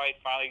Tim White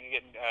finally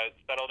getting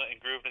settled and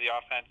grooved to the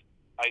offense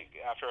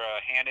after a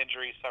hand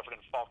injury suffered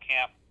in fall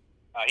camp,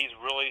 he's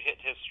really hit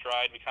his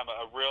stride, become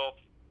a real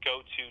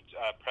go-to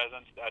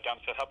presence down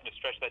the field, helping to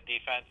stretch that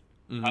defense.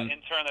 In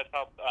turn, that's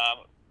helped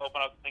open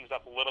up things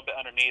up a little bit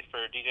underneath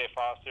for DJ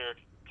Foster,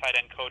 tight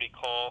end Cody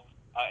Cole,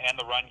 and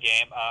the run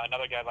game.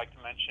 Another guy I'd like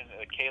to mention,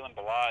 Kalen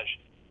Balaj,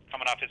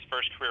 coming off his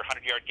first career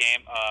 100-yard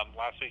game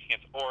last week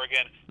against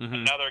Oregon.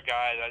 Another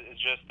guy that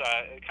is just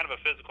kind of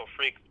a physical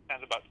freak,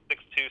 stands about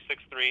 6'2",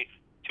 6'3",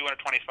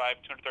 225,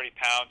 230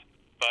 pounds,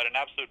 but an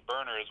absolute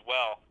burner as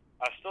well.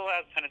 Still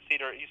has a tendency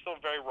he's still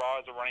very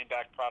raw as a running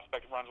back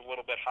prospect, runs a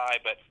little bit high,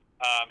 but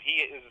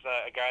he is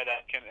a guy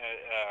that can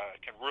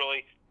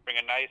really bring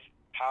a nice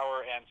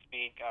power and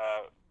speed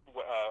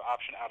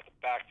option out of the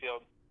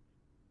backfield.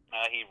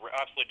 He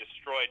absolutely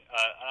destroyed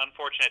an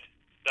unfortunate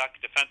Duck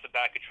defensive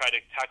back who tried to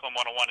tackle him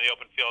one-on-one in the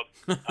open field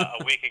a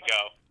week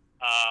ago.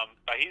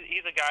 But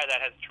he's a guy that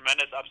has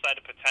tremendous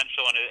upside and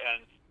potential,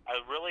 and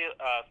I really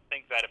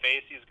think that if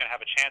ASU is going to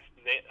have a chance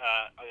today,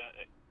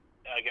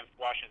 against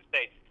Washington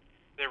State,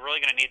 they're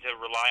really going to need to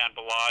rely on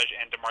Balaj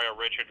and DeMario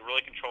Richard to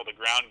really control the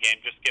ground game,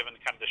 just given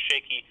kind of the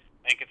shaky,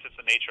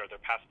 inconsistent nature of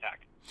their pass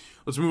attack.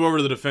 Let's move over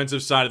to the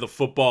defensive side of the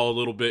football a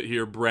little bit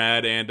here,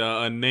 Brad, and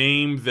a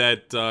name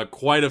that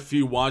quite a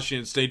few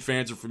Washington State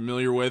fans are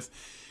familiar with,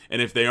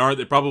 and if they aren't,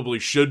 they probably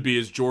should be,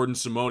 is Jordan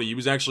Simone. He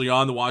was actually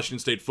on the Washington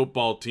State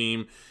football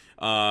team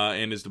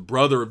and is the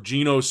brother of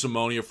Geno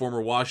Simone, a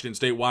former Washington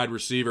State wide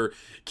receiver.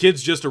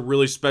 Kid's just a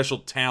really special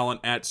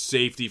talent at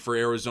safety for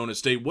Arizona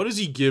State. What does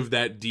he give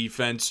that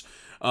defense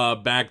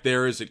back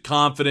there? Is it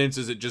confidence?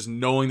 Is it just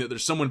knowing that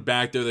there's someone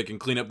back there that can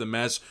clean up the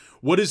mess?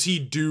 What does he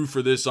do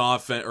for this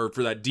offense, or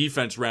for that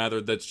defense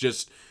rather, that's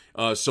just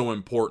so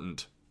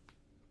important?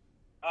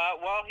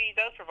 Well, he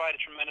does provide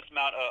a tremendous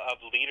amount of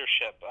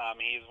leadership.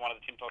 He's one of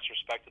the team's most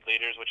respected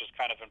leaders, which is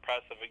kind of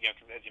impressive. You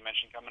know, as you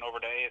mentioned, coming over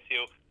to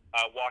ASU,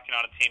 walking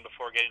on a team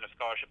before getting a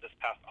scholarship this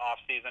past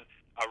offseason.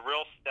 A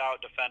real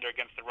stout defender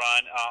against the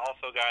run.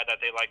 Also a guy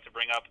that they like to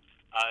bring up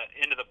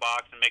into the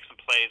box and make some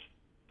plays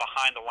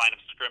behind the line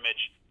of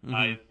scrimmage.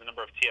 The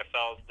number of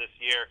TFLs this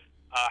year.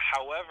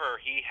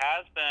 However, he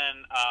has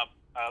been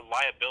a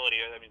liability,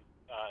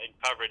 in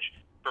coverage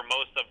for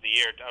most of the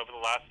year. Over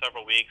the last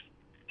several weeks,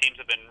 teams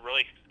have been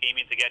really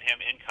scheming to get him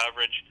in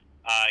coverage.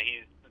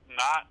 He's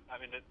not,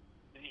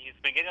 he's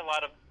been getting a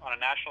lot of, on a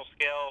national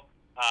scale,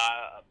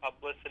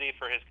 publicity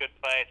for his good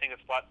play. I think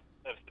it's a lot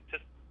of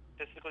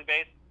statistically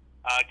based,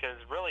 because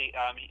really,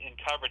 in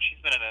coverage, he's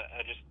been in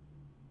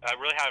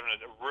really having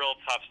a real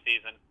tough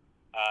season.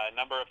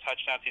 Number of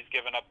touchdowns he's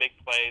given up, big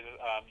plays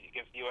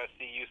against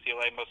USC,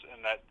 UCLA, most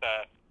in that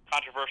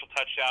controversial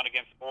touchdown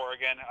against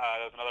Oregon.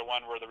 There was another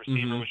one where the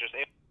receiver was just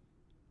able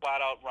to flat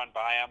out run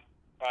by him.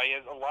 He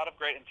has a lot of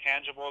great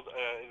intangibles.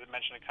 As I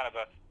mentioned, kind of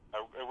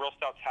a real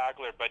stout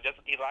tackler, but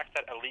he lacks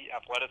that elite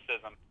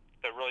athleticism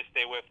to really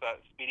stay with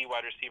speedy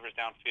wide receivers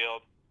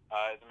downfield.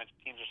 As I mentioned,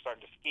 teams are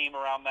starting to scheme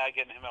around that,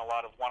 getting him in a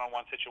lot of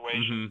one-on-one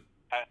situations.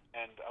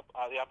 And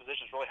the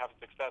opposition is really having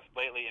success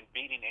lately in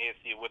beating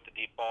ASU with the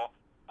deep ball.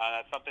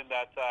 That's something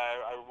that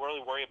I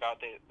really worry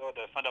about, the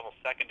Sun Devil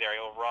secondary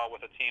overall,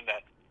 with a team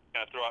that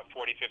throw out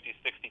 40, 50,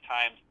 60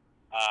 times.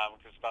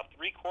 Because about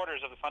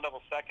 3/4 of the Sun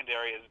Devil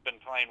secondary has been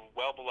playing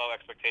well below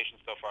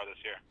expectations so far this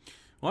year.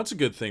 Well, that's a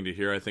good thing to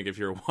hear, I think, if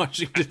you're a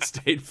Washington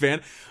State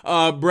fan.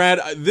 Brad,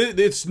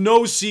 it's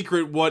no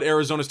secret what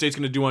Arizona State's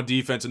going to do on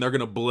defense, and they're going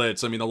to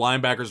blitz. I mean, the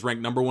linebackers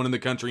ranked number 1 in the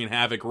country in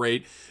havoc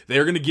rate.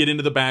 They're going to get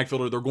into the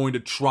backfield, or they're going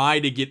to try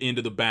to get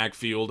into the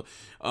backfield.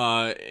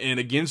 And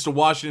against a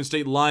Washington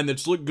State line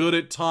that's looked good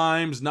at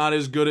times, not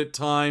as good at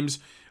times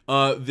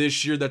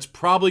this year, that's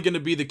probably going to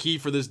be the key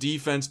for this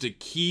defense to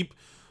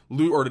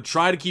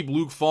try to keep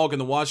Luke Falk and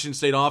the Washington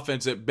State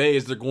offense at bay,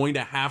 is they're going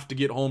to have to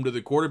get home to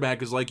the quarterback,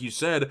 because like you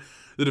said,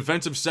 the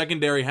defensive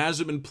secondary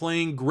hasn't been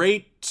playing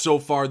great so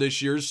far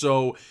this year.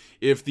 So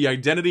if the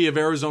identity of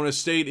Arizona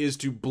State is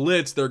to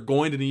blitz, they're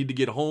going to need to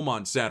get home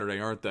on Saturday,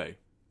 aren't they?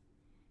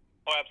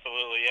 Oh,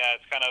 absolutely, yeah.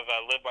 It's kind of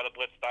live by the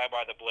blitz, die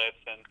by the blitz,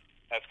 and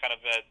that's kind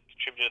of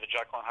contributed to the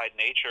Jekyll and Hyde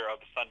nature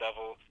of the Sun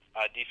Devil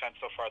defense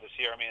so far this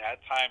year. I mean,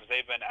 at times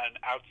they've been an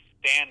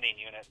outstanding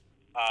unit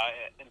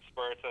in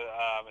spurts,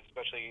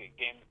 especially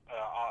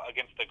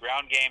against the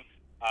ground game,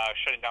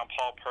 shutting down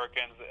Paul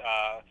Perkins,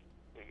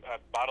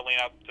 bottling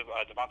up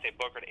Devontae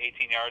Booker to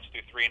 18 yards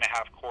through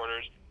 3.5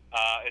 quarters.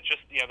 It's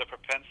just the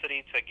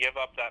propensity to give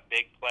up that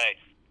big play,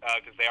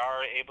 because they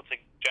are able to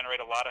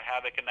generate a lot of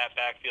havoc in that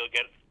backfield,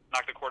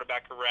 knock the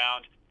quarterback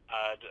around,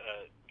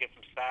 get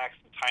some sacks,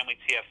 some timely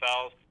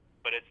TFLs.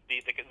 But it's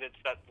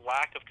that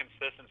lack of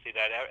consistency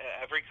that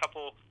every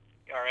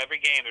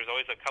game there's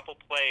always a couple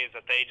plays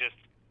that they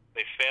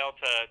fail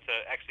to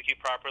execute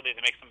properly.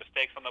 They make some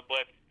mistakes on the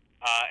blitz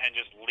and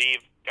just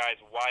leave guys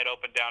wide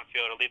open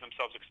downfield, or leave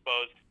themselves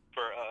exposed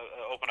for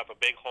open up a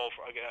big hole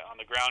on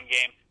the ground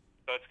game.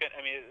 So it's good.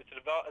 I mean, it's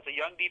a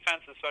young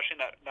defense,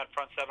 especially in that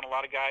front seven. A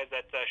lot of guys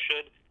that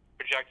should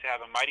project to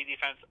have a mighty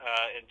defense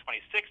in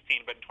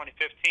 2016, but in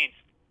 2015,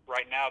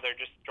 right now they're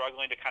just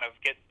struggling to kind of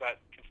get that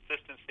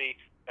consistency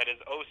that is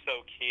oh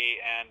so key.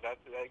 And that,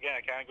 again,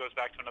 it kind of goes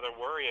back to another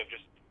worry of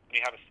just when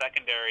you have a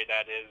secondary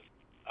that is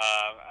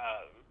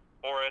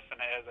porous and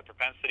has a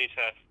propensity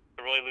to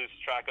really lose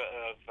track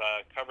of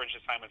coverage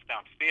assignments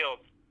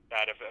downfield,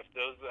 that if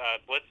those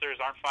blitzers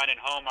aren't finding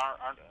home,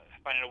 aren't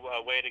finding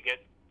a way to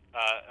get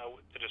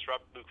to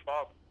disrupt Luke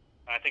Falk,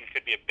 I think it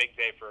could be a big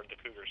day for the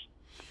Cougars.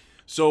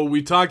 So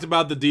we talked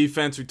about the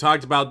defense, we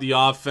talked about the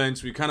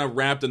offense, we kind of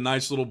wrapped a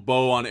nice little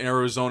bow on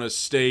Arizona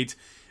State.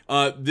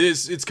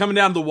 It's coming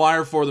down to the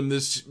wire for them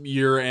this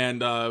year, and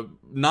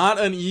not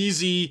an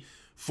easy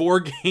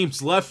 4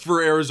 games left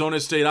for Arizona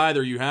State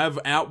either. You have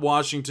at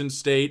Washington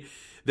State,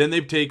 then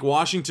they take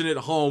Washington at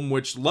home,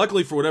 which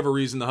luckily for whatever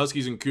reason the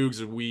Huskies and Cougs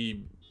that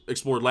we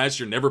explored last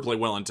year never play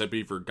well on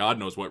Tempe for God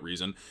knows what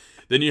reason.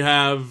 Then you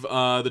have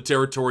the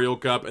Territorial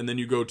Cup, and then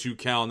you go to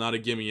Cal, not a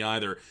gimme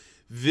either.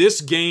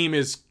 This game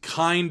is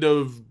kind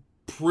of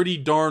pretty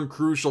darn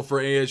crucial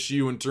for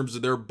ASU in terms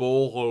of their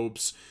bowl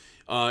hopes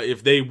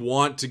if they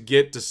want to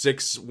get to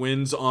 6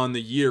 wins on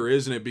the year,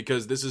 isn't it?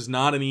 Because this is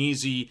not an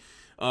easy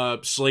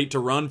slate to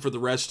run for the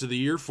rest of the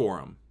year for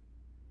them.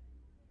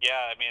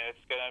 Yeah, I mean,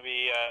 it's going to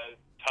be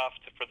tough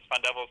for the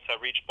Sun Devils to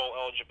reach bowl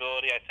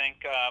eligibility. I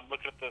think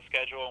looking at the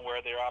schedule and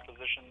where their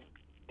opposition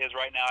is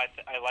right now,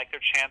 I like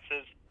their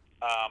chances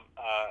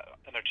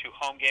in their 2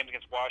 home games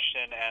against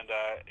Washington and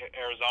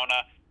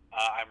Arizona.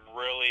 I'm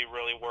really,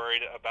 really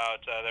worried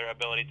about their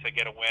ability to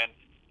get a win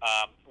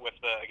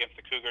against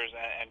the Cougars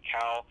and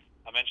Cal.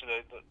 I mentioned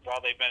that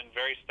while they've been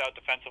very stout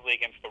defensively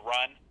against the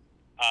run,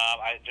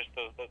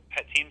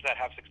 the teams that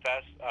have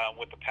success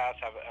with the pass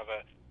have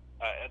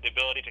the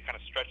ability to kind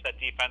of stretch that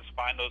defense,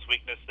 find those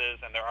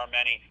weaknesses, and there are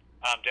many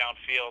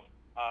downfield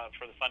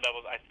for the Sun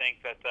Devils. I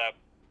think that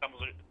some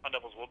Sun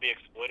Devils will be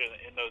exploited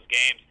in those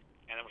games.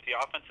 And with the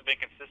offensive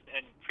inconsistent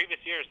in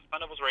previous years, the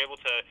Sun Devils were able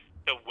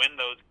to win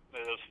those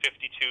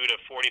 52 to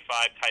 45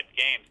 type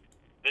games.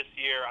 This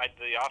year,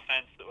 the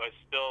offense was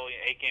still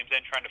 8 games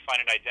in, trying to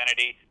find an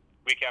identity.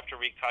 Week after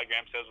week, Todd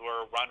Graham says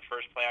we're a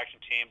run-first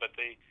play-action team, but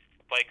the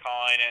play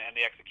calling and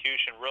the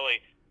execution really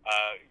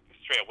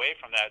stray away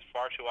from that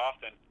far too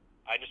often.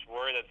 I just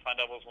worry that Sun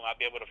Devils will not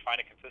be able to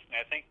find it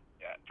consistently. I think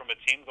from a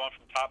team going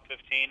from top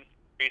 15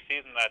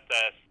 preseason, that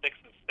 6-6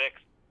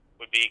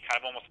 would be kind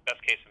of almost the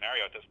best-case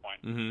scenario at this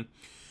point. Mm-hmm.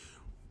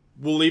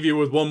 We'll leave you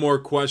with one more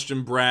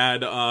question,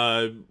 Brad.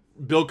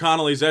 Bill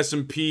Connolly's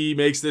S&P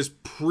makes this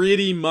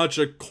pretty much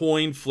a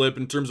coin flip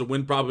in terms of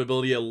win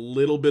probability, a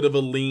little bit of a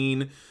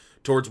lean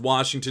towards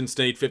Washington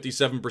State,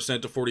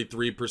 57% to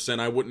 43%.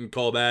 I wouldn't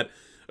call that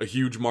a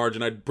huge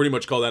margin. I'd pretty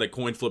much call that a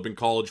coin flip in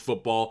college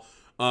football.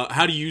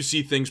 How do you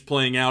see things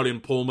playing out in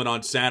Pullman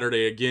on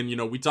Saturday? Again,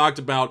 we talked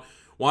about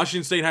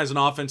Washington State has an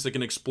offense that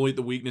can exploit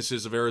the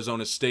weaknesses of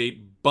Arizona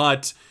State,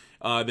 but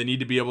they need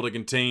to be able to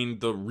contain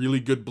the really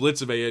good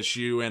blitz of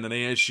ASU and an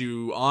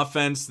ASU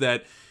offense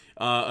that,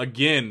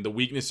 again, the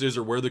weaknesses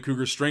are where the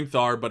Cougars' strength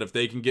are, but if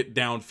they can get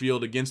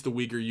downfield against the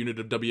weaker unit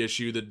of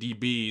WSU, the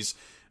DBs,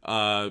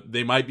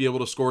 they might be able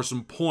to score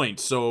some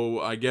points. So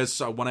I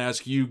guess I want to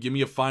ask you, give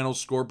me a final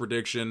score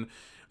prediction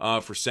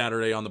for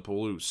Saturday on the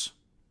Palouse.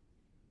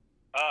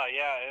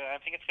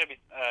 I think it's going to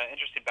be an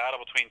interesting battle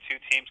between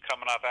two teams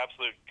coming off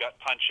absolute gut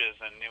punches,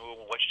 and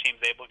which team's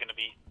going to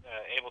be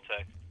able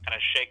to kind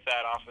of shake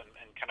that off and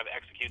kind of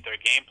execute their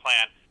game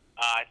plan.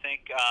 I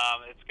think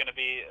it's going to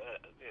be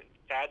a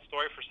sad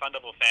story for Sun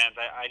Devil fans.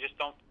 I just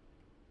don't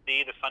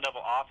see the Sun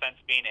Devil offense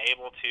being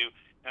able to,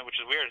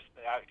 which is weird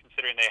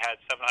considering they had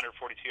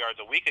 742 yards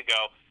a week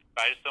ago,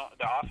 but I just don't.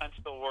 The offense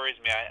still worries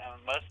me.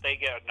 Unless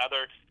they get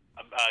another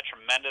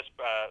tremendous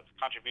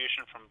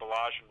contribution from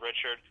Balaj and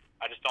Richard,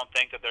 I just don't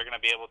think that they're going to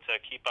be able to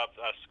keep up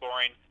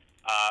scoring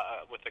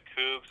with the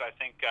Cougs. I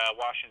think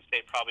Washington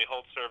State probably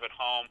holds serve at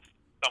home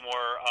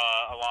somewhere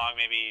along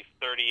maybe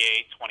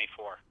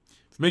 38-24.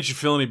 If it makes you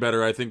feel any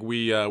better, I think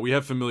we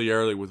have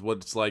familiarity with what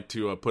it's like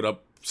to put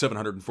up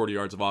 740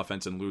 yards of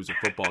offense and lose a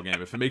football game.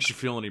 If it makes you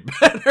feel any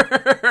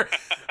better.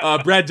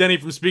 Brad Denny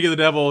from Speak of the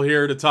Devil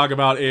here to talk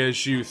about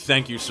ASU.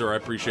 Thank you, sir. I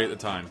appreciate the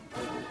time.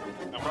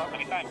 No problem.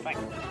 Anytime.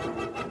 Thanks.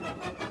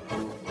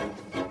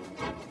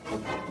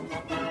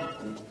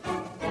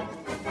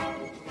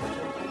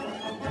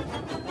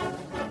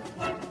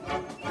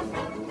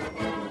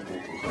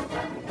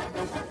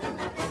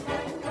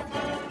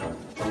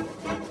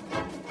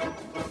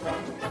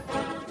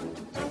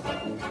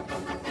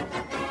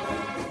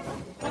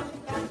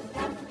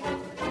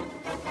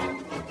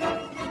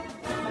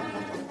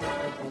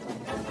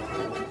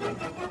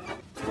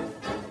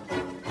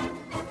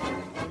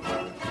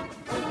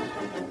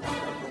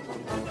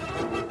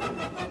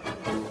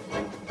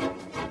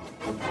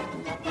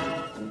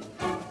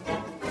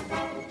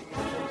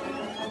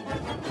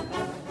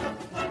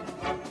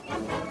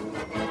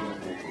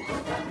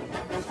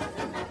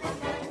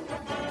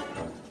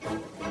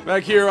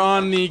 Back here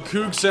on the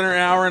CougCenter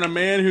Hour, and a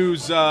man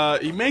who's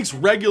he makes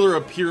regular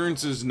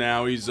appearances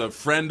now. He's a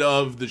friend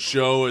of the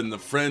show and the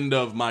friend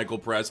of Michael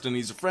Preston.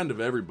 He's a friend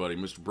of everybody,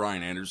 Mr.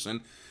 Brian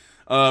Anderson.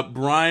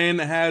 Brian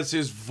has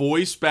his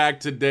voice back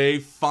today,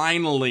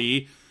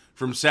 finally,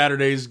 from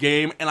Saturday's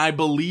game, and I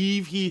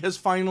believe he has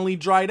finally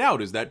dried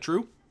out. Is that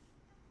true?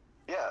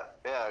 Yeah.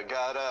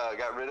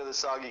 Got rid of the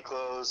soggy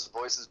clothes.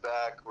 Voice is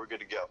back. We're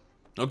good to go.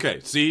 Okay,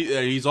 see,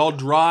 he's all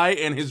dry,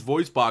 and his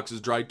voice box is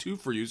dry, too,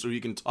 for you, so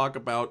he can talk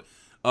about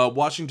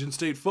Washington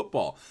State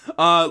football.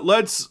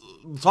 Let's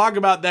talk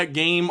about that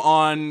game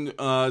on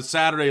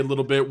Saturday a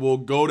little bit. We'll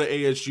go to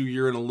ASU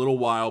here in a little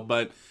while,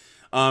 but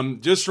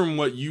just from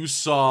what you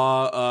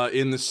saw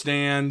in the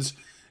stands,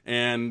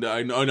 and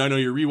I know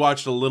you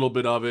rewatched a little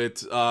bit of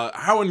it,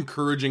 how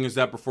encouraging is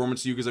that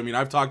performance to you? Because, I mean,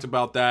 I've talked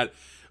about that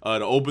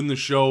to open the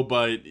show,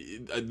 but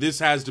this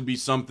has to be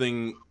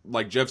something,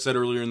 like Jeff said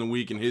earlier in the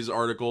week in his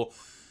article,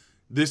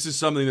 this is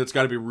something that's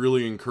got to be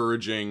really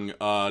encouraging,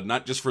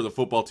 not just for the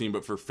football team,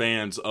 but for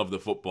fans of the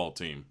football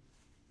team.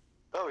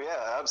 Oh,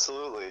 yeah,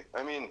 absolutely.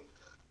 I mean,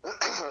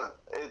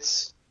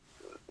 it's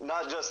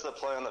not just the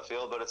play on the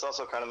field, but it's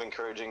also kind of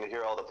encouraging to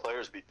hear all the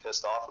players be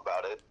pissed off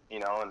about it,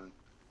 and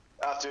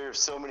after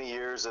so many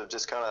years of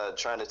just kind of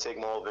trying to take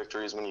moral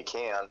victories when you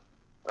can,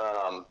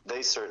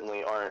 they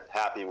certainly aren't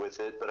happy with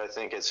it, but I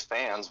think as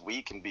fans,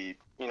 we can be,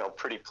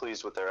 pretty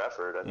pleased with their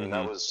effort. I mean,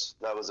 that was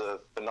a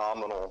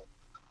phenomenal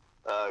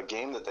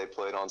game that they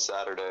played on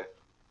Saturday.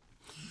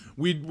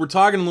 We were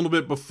talking a little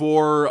bit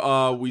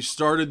before we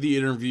started the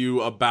interview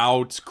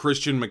about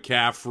Christian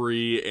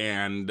McCaffrey,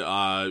 and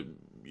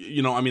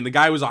the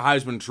guy was a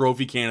Heisman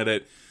Trophy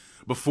candidate,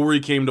 before he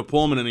came to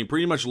Pullman, and he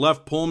pretty much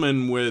left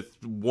Pullman with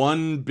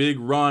one big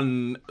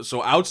run.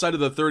 So outside of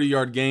the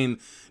 30-yard gain,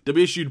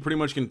 WSU pretty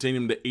much contained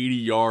him to 80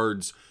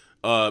 yards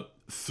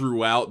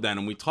throughout then.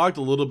 And we talked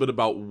a little bit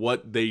about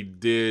what they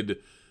did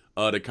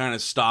to kind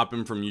of stop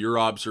him from your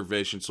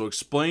observation. So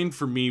explain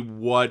for me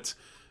what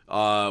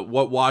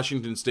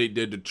Washington State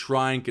did to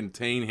try and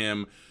contain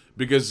him,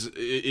 because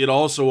it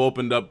also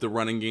opened up the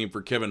running game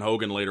for Kevin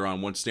Hogan later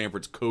on once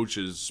Stanford's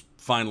coaches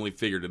finally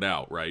figured it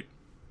out, right?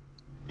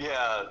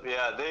 Yeah.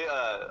 They,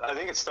 I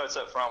think it starts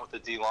up front with the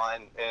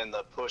D-line and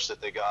the push that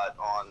they got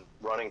on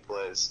running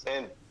plays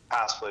and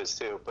pass plays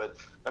too. But,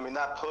 I mean,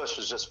 that push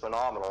was just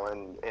phenomenal,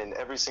 and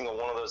every single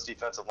one of those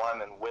defensive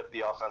linemen whipped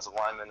the offensive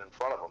linemen in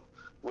front of them,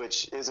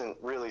 which isn't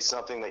really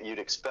something that you'd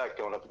expect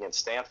going up against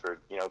Stanford,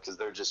 because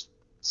they're just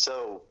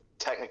so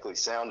technically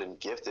sound and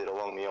gifted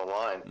along the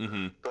O-line.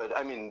 Mm-hmm. But,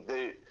 I mean,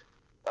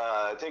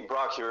 I think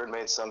Brock Hurd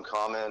made some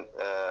comment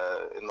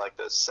in like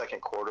the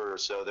second quarter or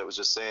so that was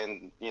just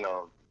saying,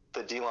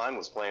 the D-line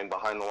was playing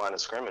behind the line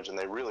of scrimmage, and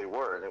they really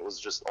were, and it was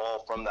just all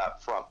from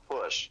that front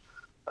push.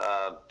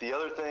 The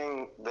other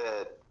thing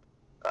that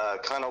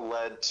kind of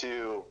led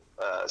to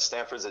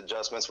Stanford's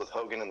adjustments with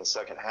Hogan in the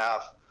second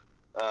half,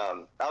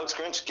 Alex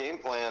Grinch's game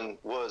plan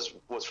was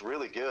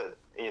really good,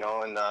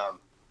 and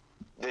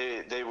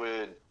they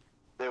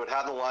would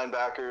have the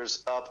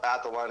linebackers up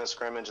at the line of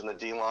scrimmage and the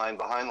D-line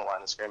behind the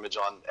line of scrimmage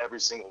on every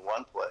single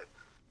run play,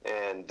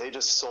 and they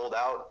just sold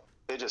out.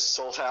 They just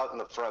sold out in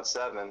the front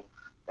seven,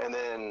 and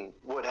then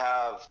would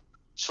have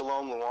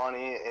Shalom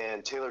Luani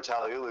and Taylor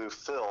Taliulu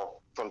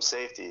fill from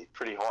safety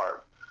pretty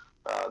hard.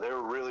 They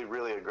were really,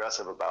 really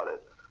aggressive about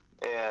it.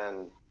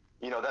 And,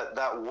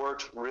 that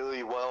worked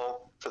really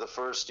well for the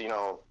first,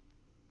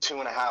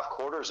 2.5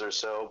 quarters or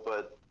so.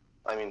 But,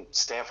 I mean,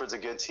 Stanford's a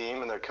good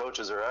team and their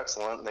coaches are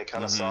excellent. And they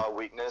kind of saw a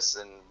weakness,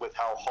 and with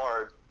how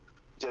hard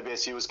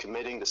WSU was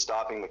committing to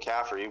stopping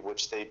McCaffrey,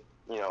 which they,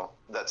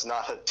 that's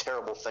not a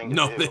terrible thing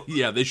to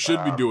do. They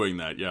should be doing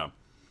that, yeah.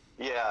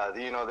 Yeah,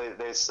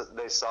 they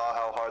saw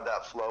how hard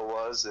that flow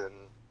was, and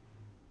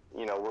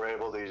we're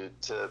able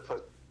to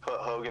put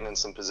Hogan in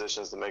some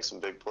positions to make some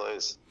big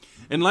plays.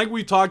 And like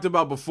we talked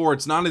about before,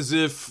 it's not as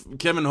if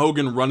Kevin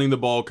Hogan running the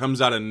ball comes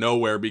out of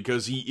nowhere,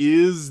 because he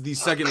is the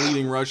second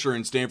leading rusher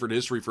in Stanford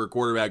history for a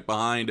quarterback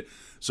behind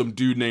some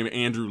dude named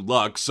Andrew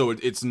Luck. So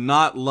it's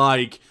not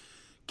like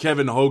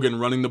Kevin Hogan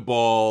running the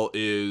ball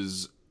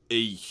is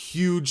a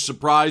huge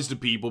surprise to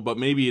people, but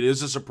maybe it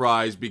is a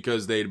surprise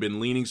because they had been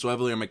leaning so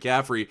heavily on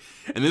McCaffrey,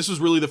 and this was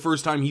really the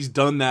first time he's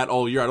done that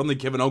all year. I don't think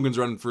Kevin Hogan's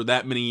running for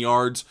that many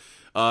yards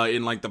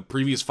in like the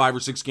previous 5 or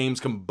 6 games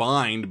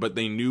combined, but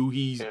they knew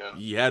he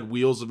had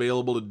wheels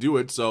available to do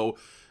it, so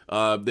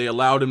they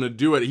allowed him to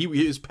do it.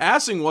 His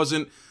passing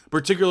wasn't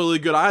particularly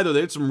good either.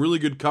 They had some really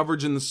good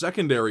coverage in the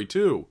secondary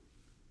too.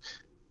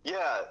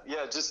 Yeah,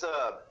 just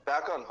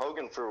back on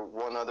Hogan for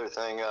one other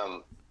thing.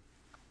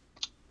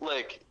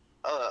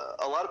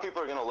 A lot of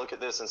people are going to look at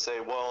this and say,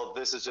 well,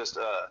 this is just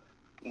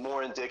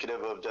more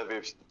indicative of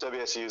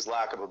WSU's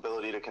lack of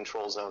ability to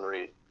control zone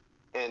read.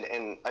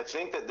 And I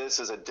think that this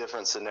is a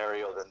different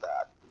scenario than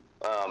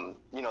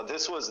that.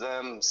 This was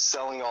them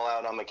selling all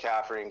out on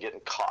McCaffrey and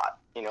getting caught.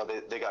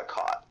 They got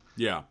caught.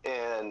 Yeah.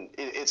 And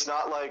it's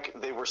not like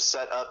they were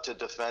set up to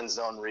defend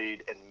zone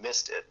read and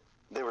missed it.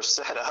 They were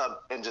set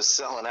up and just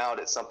selling out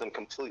at something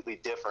completely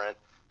different.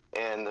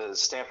 And the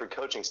Stanford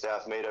coaching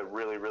staff made a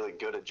really, really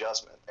good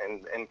adjustment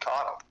and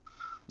caught him.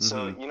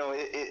 So,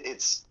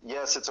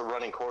 it's a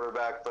running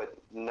quarterback, but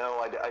no,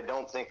 I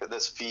don't think that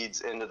this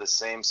feeds into the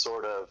same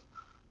sort of,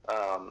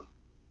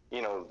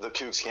 the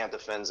Cougs can't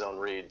defend zone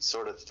read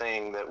sort of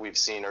thing that we've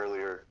seen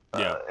earlier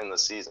in the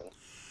season.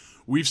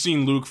 We've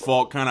seen Luke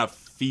Falk kind of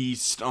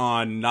feast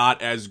on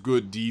not as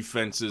good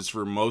defenses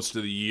for most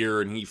of the year,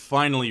 and he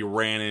finally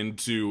ran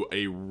into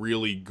a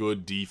really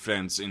good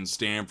defense in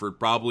Stanford,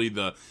 probably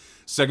the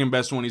second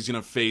best one he's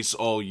going to face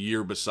all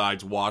year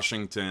besides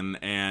Washington,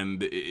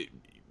 and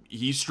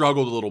he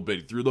struggled a little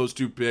bit. He threw those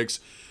 2 picks,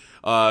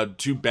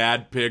 2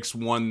 bad picks,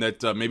 one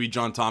that maybe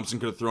John Thompson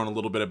could have thrown a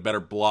little bit of better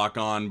block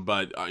on,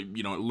 but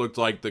it looked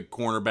like the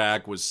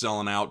cornerback was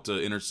selling out to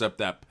intercept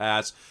that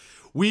pass.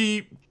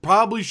 We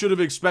probably should have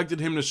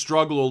expected him to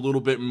struggle a little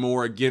bit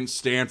more against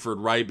Stanford,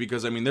 right?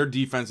 Because, their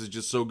defense is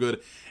just so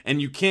good,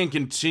 and you can't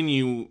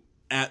continue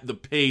at the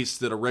pace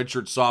that a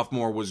redshirt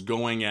sophomore was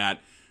going at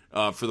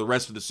for the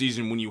rest of the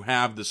season when you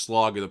have the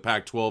slog of the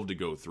Pac-12 to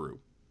go through.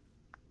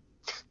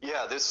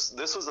 Yeah, this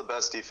was the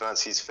best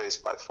defense he's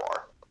faced by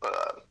far.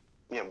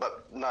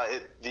 But not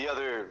it. The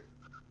other,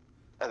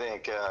 I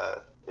think,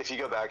 if you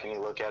go back and you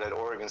look at it,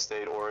 Oregon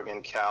State,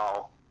 Oregon,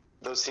 Cal,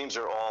 those teams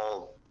are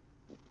all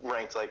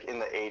ranked like in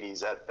the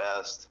 80s at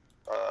best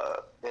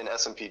in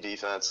S&P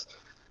defense.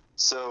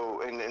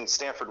 So, and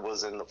Stanford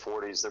was in the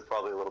 40s. They're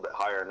probably a little bit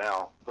higher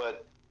now.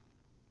 But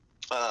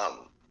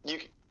you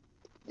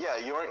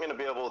aren't going to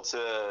be able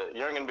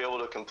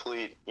to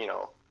complete,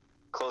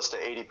 close to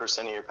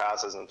 80% of your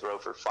passes and throw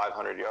for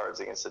 500 yards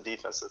against a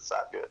defense that's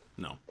that good.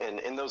 No. And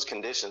in those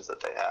conditions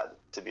that they had,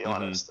 to be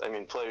honest.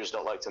 Players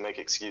don't like to make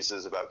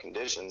excuses about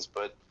conditions,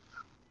 but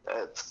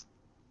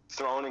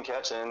throwing and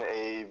catching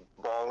a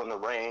ball in the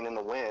rain and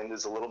the wind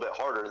is a little bit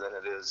harder than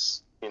it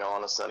is,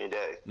 on a sunny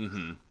day.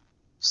 Mm-hmm.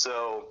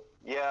 So,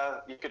 yeah,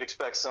 you could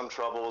expect some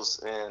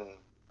troubles in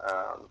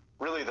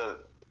really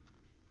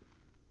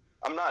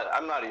I'm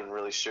not even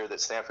really sure that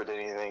Stanford did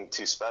anything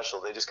too special.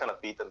 They just kind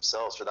of beat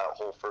themselves for that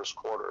whole first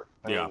quarter.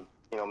 I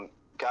mean,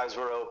 guys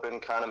were open,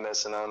 kind of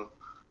missing them,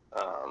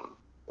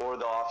 or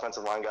the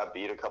offensive line got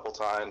beat a couple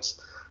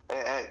times.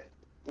 And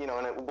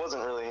it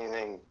wasn't really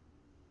anything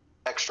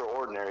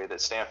extraordinary that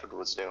Stanford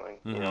was doing.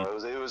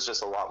 Mm-hmm. It was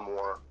just a lot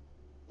more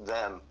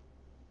them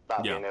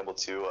not being able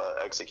to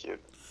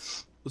execute.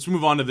 Let's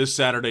move on to this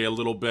Saturday a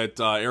little bit.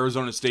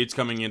 Arizona State's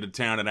coming into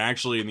town, and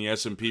actually in the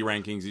S&P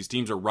rankings, these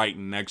teams are right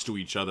next to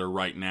each other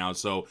right now.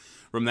 So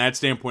from that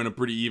standpoint, a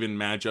pretty even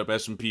matchup.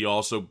 S&P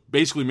also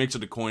basically makes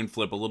it a coin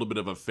flip, a little bit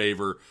of a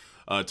favor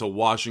to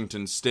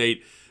Washington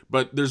State.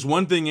 But there's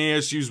one thing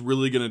ASU's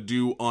really going to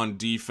do on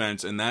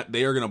defense, and that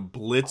they are going to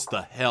blitz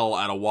the hell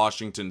out of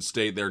Washington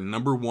State. They're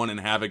number one in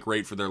havoc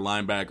rate for their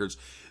linebackers.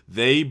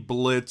 They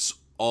blitz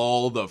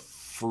all the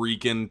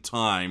freaking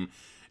time.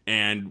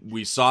 And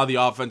we saw the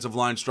offensive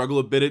line struggle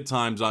a bit at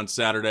times on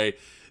Saturday.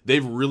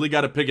 They've really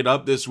got to pick it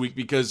up this week,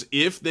 because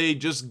if they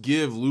just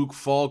give Luke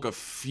Falk a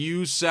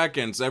few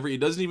seconds, he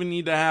doesn't even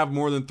need to have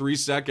more than 3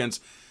 seconds,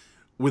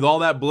 with all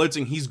that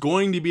blitzing, he's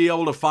going to be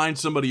able to find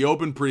somebody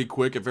open pretty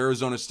quick if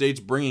Arizona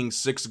State's bringing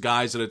 6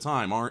 guys at a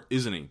time,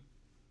 isn't he?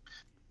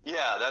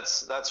 Yeah,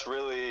 that's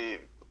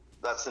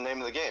the name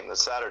of the game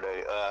this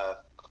Saturday.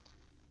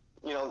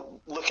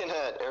 Looking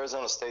at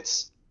Arizona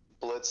State's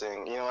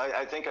blitzing,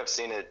 I think I've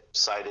seen it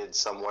cited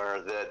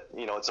somewhere that,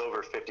 it's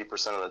over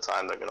 50% of the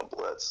time they're going to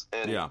blitz.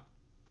 And,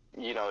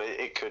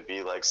 it could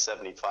be like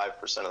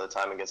 75% of the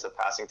time against a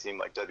passing team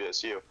like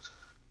WSU.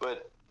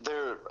 But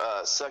their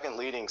second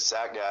leading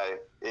sack guy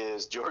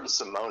is Jordan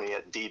Simone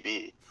at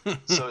DB.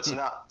 So it's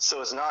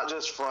not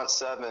just front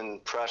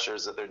seven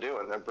pressures that they're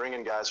doing. They're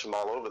bringing guys from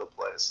all over the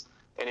place.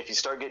 And if you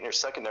start getting your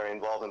secondary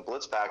involved in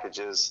blitz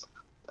packages,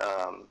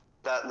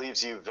 that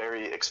leaves you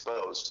very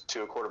exposed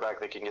to a quarterback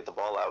that can get the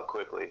ball out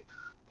quickly.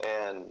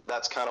 And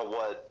that's kind of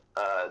what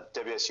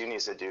WSU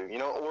needs to do.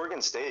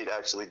 Oregon State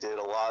actually did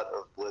a lot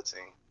of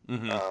blitzing.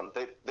 Mm-hmm.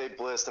 They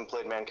blitzed and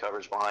played man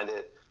coverage behind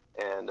it.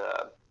 And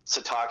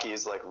Satake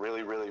is like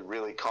really, really,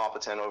 really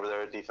competent over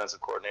there,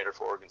 defensive coordinator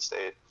for Oregon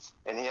State.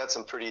 And he had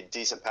some pretty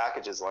decent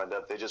packages lined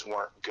up. They just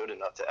weren't good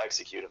enough to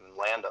execute them and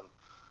land them.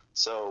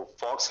 So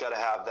Falk's got to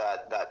have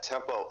that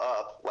tempo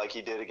up like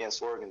he did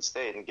against Oregon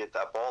State and get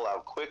that ball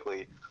out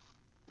quickly,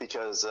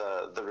 because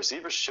the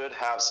receivers should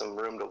have some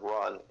room to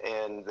run,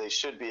 and they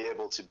should be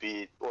able to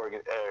beat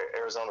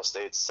Arizona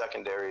State's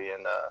secondary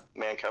in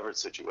man coverage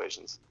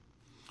situations.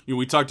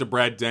 We talked to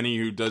Brad Denny,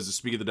 who does the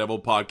Speak of the Devil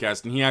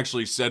podcast, and he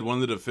actually said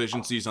one of the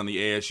deficiencies on the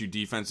ASU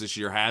defense this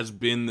year has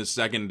been the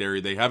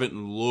secondary. They haven't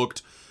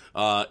looked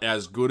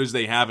as good as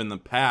they have in the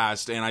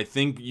past, and I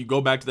think you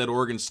go back to that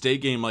Oregon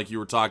State game like you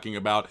were talking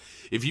about.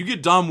 If you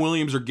get Dom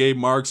Williams or Gabe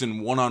Marks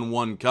in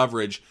one-on-one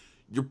coverage,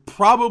 you're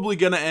probably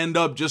going to end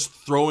up just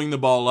throwing the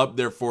ball up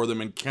there for them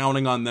and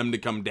counting on them to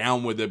come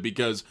down with it,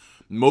 because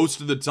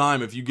most of the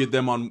time, if you get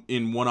them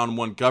in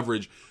one-on-one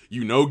coverage,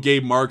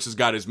 Gabe Marks has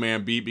got his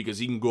man beat because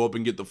he can go up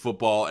and get the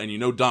football,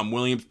 and Dom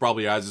Williams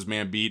probably has his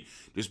man beat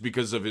just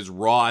because of his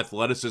raw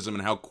athleticism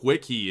and how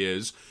quick he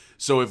is.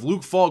 So if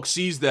Luke Falk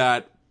sees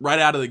that right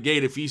out of the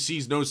gate, if he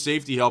sees no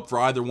safety help for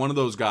either one of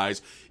those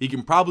guys, he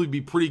can probably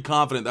be pretty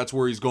confident that's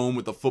where he's going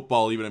with the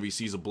football, even if he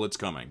sees a blitz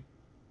coming.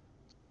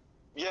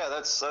 Yeah,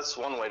 that's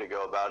one way to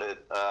go about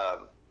it.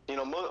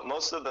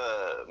 Most of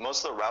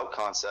the route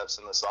concepts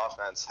in this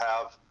offense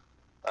have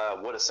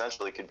what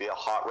essentially could be a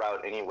hot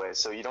route anyway.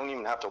 So you don't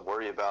even have to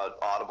worry about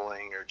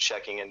audibling or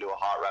checking into a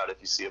hot route if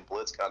you see a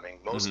blitz coming.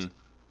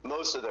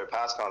 Most of their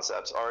pass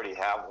concepts already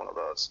have one of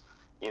those.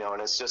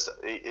 And it's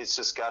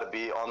just got to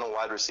be on the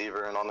wide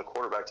receiver and on the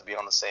quarterback to be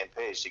on the same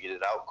page to get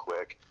it out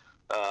quick.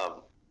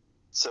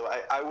 So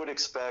I would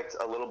expect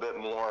a little bit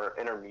more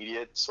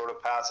intermediate sort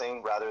of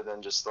passing rather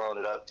than just throwing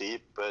it up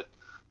deep. But,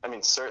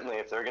 certainly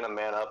if they're going to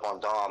man up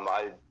on Dom,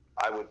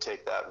 I would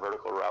take that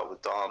vertical route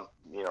with Dom,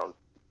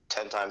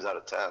 10 times out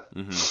of 10.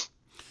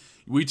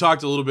 Mm-hmm. We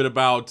talked a little bit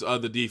about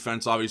the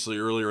defense, obviously,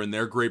 earlier, and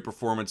their great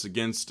performance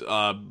against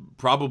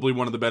probably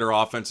one of the better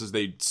offenses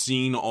they'd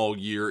seen all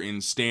year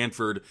in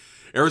Stanford.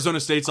 Arizona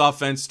State's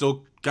offense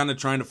still kind of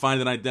trying to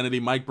find an identity.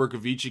 Mike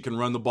Bercovici can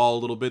run the ball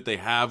a little bit. They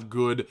have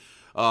good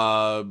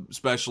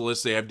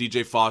specialists. They have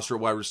DJ Foster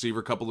at wide receiver,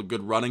 a couple of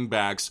good running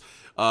backs.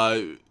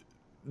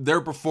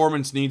 Their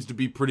performance needs to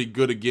be pretty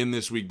good again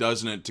this week,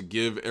 doesn't it, to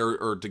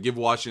give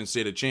Washington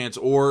State a chance?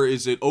 Or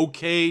is it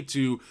okay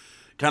to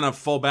kind of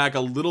fall back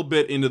a little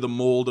bit into the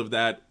mold of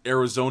that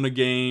Arizona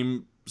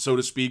game, so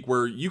to speak,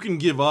 where you can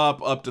give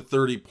up to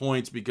 30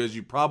 points because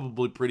you're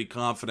probably pretty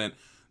confident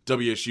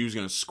WSU is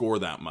going to score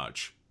that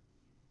much?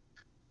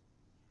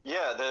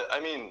 Yeah,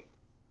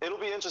 it'll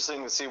be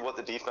interesting to see what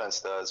the defense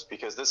does,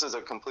 because this is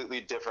a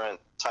completely different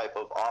type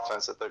of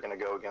offense that they're going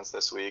to go against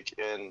this week.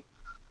 And,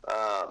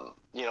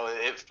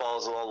 it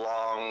falls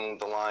along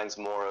the lines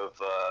more of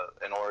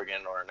an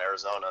Oregon or an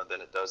Arizona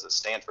than it does at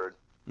Stanford.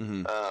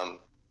 Mm-hmm.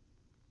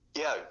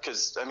 Yeah,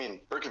 because I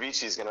mean,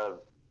 Berkovici's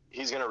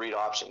he's gonna read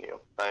option you.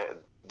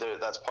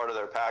 That's part of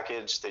their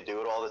package. They do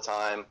it all the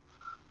time.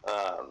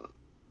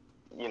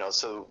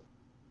 So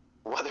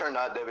whether or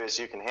not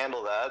WSU can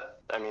handle that,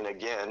 I mean,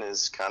 again,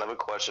 is kind of a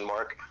question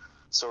mark.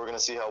 So we're going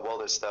to see how well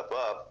they step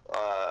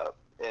up.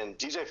 And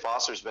DJ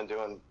Foster's been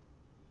doing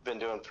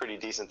pretty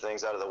decent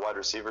things out of the wide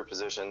receiver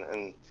position.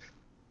 And,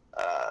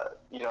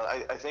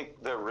 I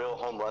think the real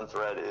home run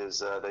threat is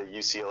the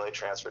UCLA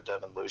transfer,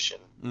 Devin Lucien.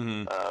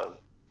 Mm-hmm.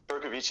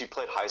 Berkovici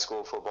played high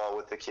school football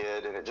with the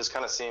kid, and it just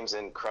kind of seems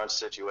in crunch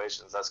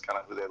situations, that's kind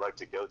of who they like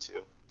to go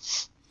to.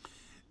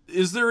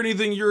 Is there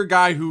anything, you're a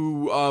guy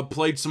who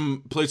played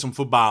some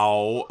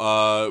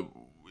football,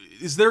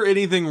 is there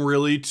anything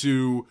really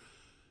to,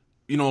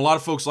 a lot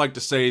of folks like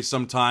to say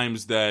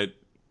sometimes that,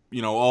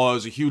 it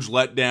was a huge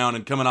letdown,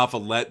 and coming off a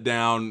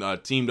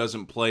letdown, team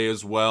doesn't play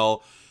as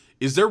well.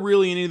 Is there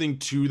really anything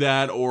to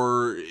that,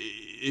 or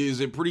is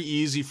it pretty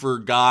easy for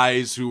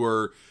guys who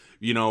are,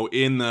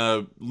 in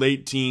the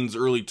late teens,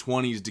 early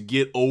 20s to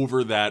get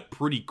over that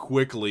pretty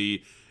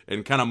quickly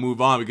and kind of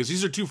move on? Because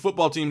these are two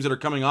football teams that are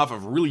coming off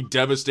of really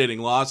devastating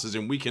losses,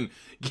 and we can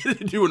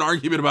get into an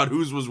argument about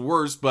whose was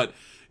worse, but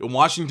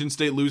Washington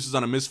State loses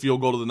on a missed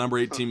field goal to the number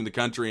 8 team in the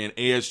country, and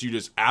ASU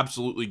just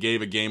absolutely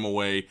gave a game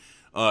away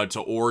to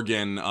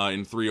Oregon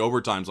in 3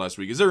 overtimes last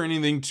week. Is there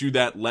anything to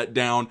that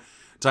letdown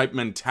type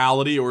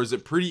mentality, or is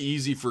it pretty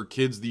easy for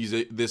kids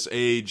this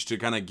age to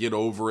kind of get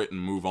over it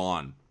and move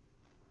on?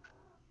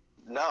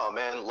 No,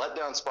 man,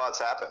 letdown spots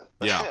happen.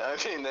 Yeah. I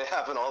mean, they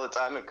happen all the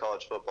time in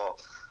college football.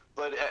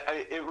 But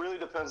it really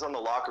depends on the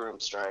locker room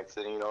strength,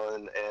 and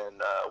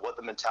what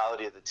the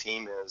mentality of the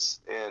team is.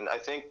 And I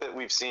think that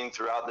we've seen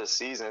throughout this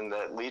season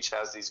that Leach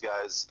has these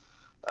guys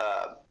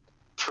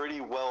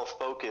pretty well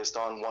focused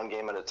on one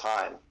game at a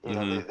time.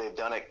 They've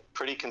done it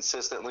pretty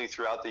consistently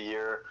throughout the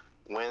year,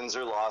 wins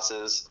or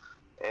losses.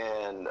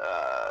 And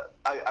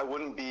I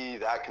wouldn't be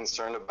that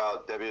concerned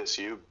about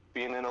WSU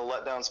being in a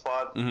letdown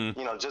spot,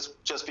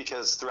 just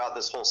because throughout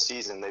this whole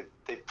season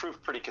they've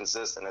proved pretty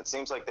consistent. It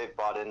seems like they've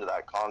bought into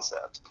that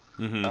concept.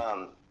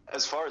 Mm-hmm.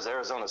 As far as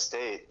Arizona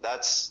State,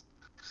 that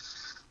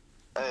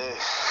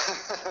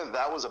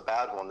was a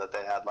bad one that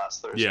they had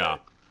last Thursday. Yeah.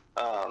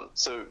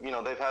 So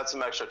they've had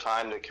some extra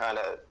time to kind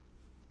of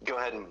go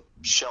ahead and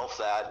shelf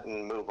that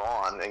and move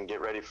on and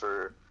get ready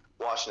for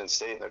Washington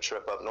State and their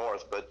trip up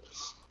north. But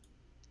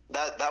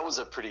that was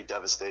a pretty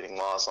devastating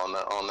loss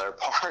on their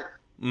part.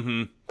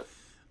 Mm-hmm.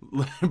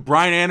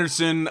 Brian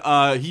Anderson,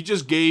 he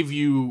just gave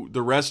you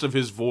the rest of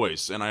his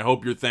voice, and I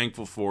hope you're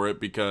thankful for it,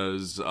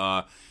 because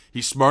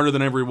he's smarter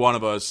than every one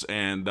of us,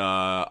 and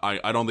I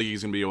don't think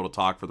he's going to be able to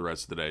talk for the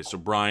rest of the day. So,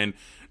 Brian,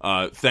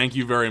 thank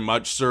you very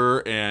much,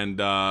 sir,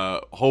 and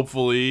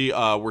hopefully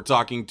we're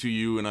talking to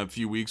you in a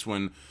few weeks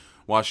when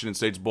Washington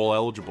State's bowl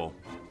eligible.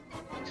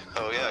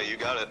 Oh, yeah, you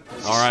got it.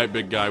 All right,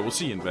 big guy. We'll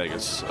see you in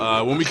Vegas.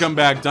 When we come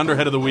back,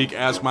 Dunderhead of the Week,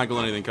 Ask Michael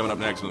Anything, coming up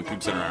next on the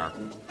CougCenter Hour.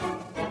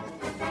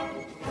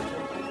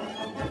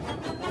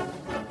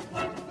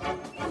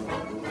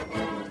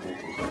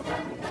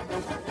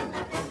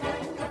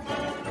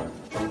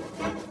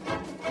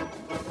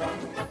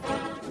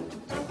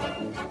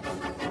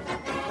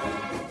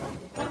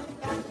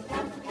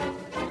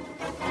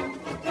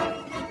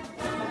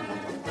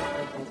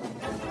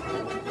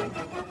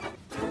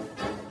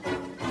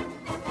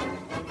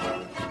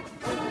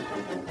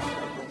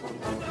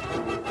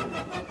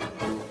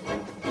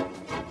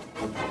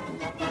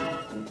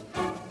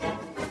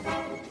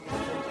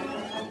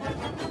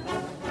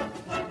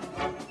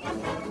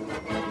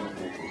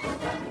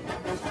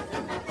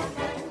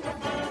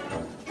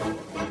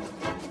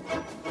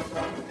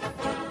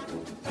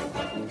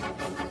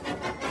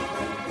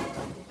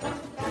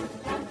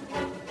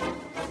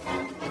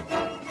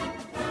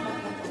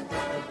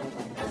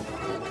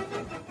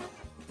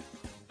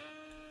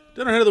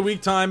 Dunderhead of the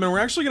Week time, and we're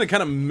actually going to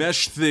kind of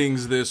mesh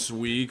things this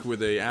week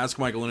with a Ask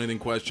Michael Anything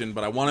question,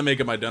 but I want to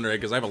make it my Dunderhead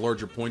because I have a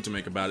larger point to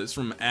make about it. It's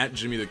from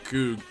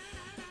 @JimmyTheCoug,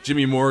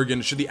 Jimmy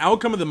Morgan. Should the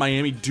outcome of the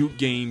Miami-Duke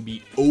game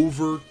be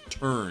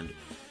overturned?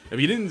 If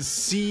you didn't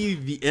see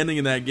the ending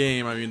of that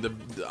game, I mean,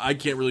 I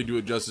can't really do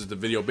it justice to the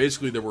video.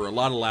 Basically, there were a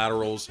lot of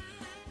laterals.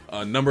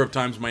 A number of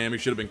times Miami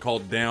should have been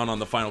called down on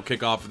the final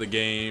kickoff of the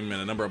game,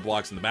 and a number of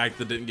blocks in the back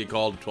that didn't get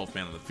called, 12th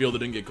man on the field that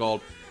didn't get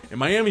called. And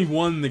Miami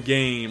won the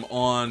game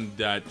on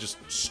that just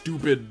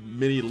stupid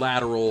mini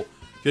lateral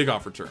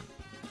kickoff return.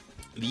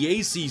 The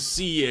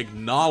ACC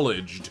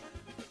acknowledged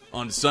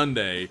on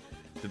Sunday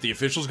that the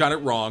officials got it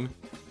wrong.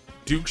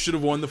 Duke should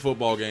have won the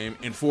football game,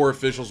 and 4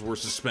 officials were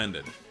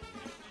suspended.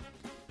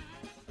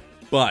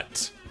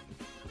 But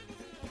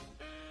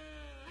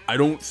I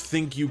don't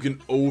think you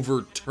can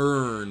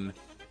overturn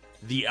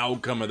the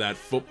outcome of that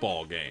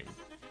football game.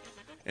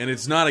 And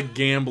it's not a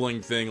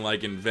gambling thing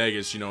like in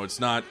Vegas, it's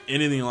not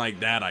anything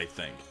like that, I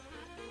think.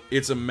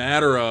 It's a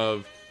matter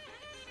of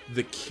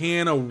the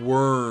can of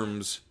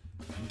worms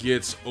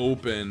gets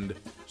opened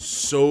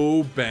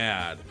so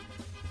badly,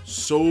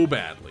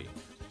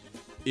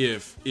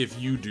 if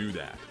you do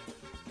that.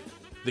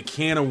 The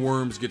can of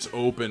worms gets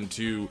opened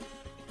to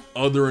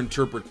other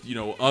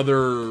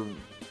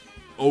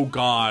oh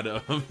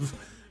God,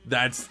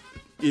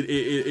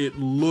 it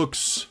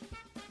looks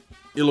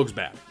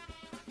bad.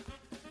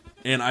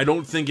 And I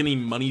don't think any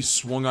money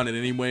swung on it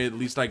anyway. At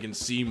least I can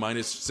see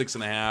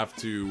 -6.5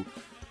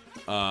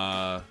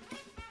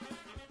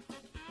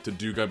 to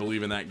Duke, I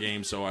believe, in that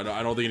game. So I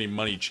don't think any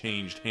money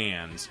changed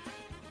hands.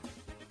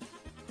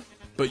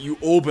 But you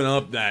open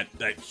up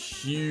that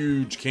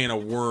huge can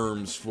of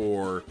worms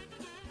for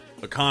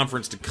a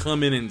conference to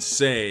come in and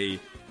say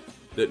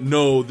that,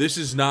 no, this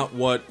is not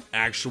what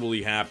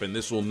actually happened.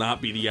 This will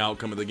not be the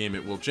outcome of the game.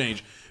 It will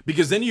change.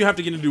 Because then you have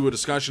to get into a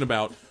discussion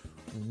about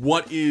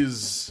what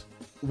is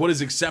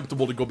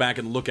acceptable to go back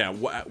and look at.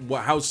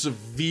 How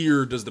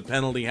severe does the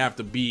penalty have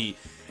to be?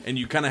 And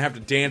you kind of have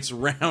to dance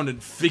around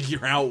and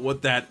figure out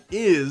what that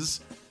is.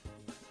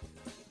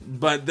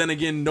 But then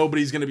again,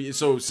 nobody's going to be...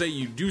 So say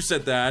you do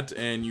set that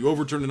and you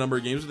overturn a number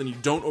of games, and then you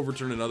don't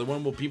overturn another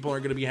one. Well, people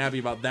aren't going to be happy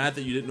about that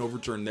you didn't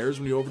overturn theirs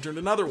when you overturned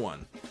another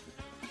one.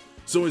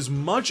 So as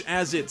much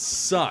as it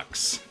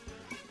sucks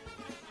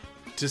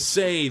to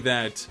say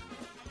that,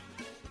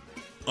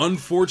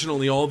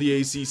 unfortunately, all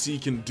the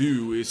ACC can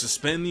do is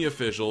suspend the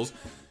officials,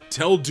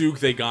 tell Duke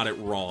they got it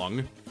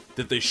wrong,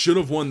 that they should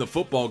have won the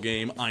football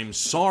game, I'm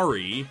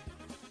sorry.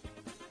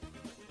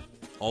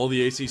 All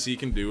the ACC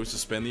can do is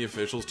suspend the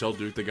officials, tell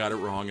Duke they got it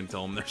wrong, and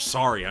tell them they're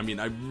sorry. I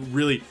mean, I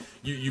really...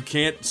 You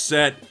can't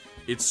set...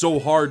 It's so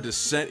hard to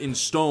set in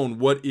stone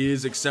what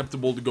is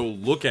acceptable to go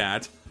look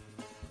at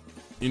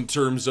in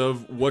terms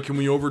of what can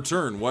we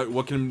overturn? What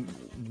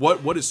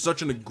is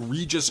such an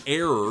egregious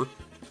error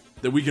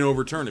that we can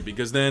overturn it?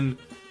 Because then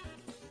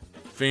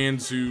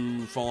fans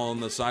who fall on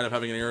the side of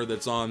having an error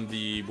that's on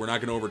the we're not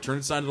going to overturn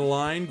it side of the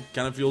line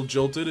kind of feel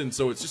jilted, and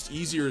so it's just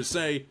easier to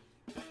say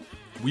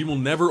we will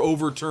never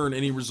overturn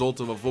any result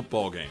of a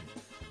football game.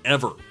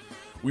 Ever.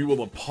 We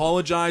will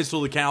apologize till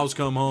the cows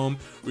come home.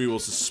 We will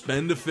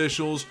suspend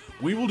officials.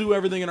 We will do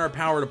everything in our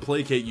power to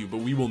placate you, but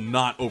we will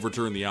not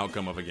overturn the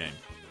outcome of a game.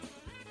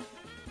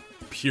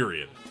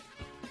 Period.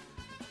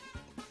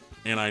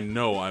 And I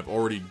know I've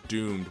already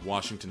doomed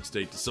Washington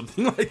State to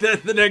something like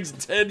that in the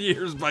next 10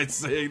 years by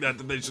saying that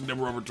they should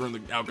never overturn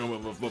the outcome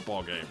of a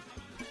football game.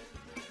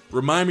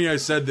 Remind me I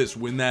said this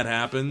when that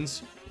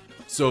happens,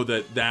 so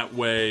that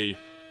way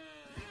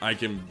I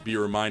can be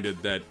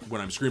reminded that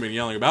when I'm screaming and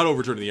yelling about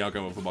overturning the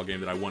outcome of a football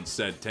game that I once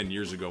said 10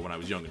 years ago when I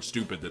was young and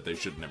stupid that they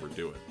should never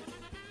do it.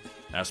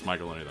 Ask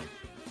Michael anything.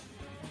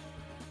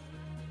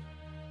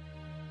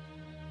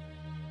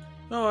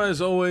 Oh,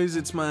 as always,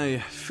 it's my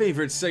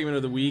favorite segment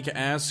of the week,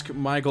 Ask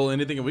Michael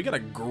Anything, and we got a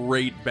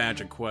great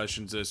batch of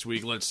questions this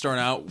week. Let's start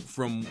out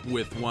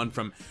with one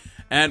from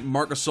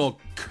 @Marcusol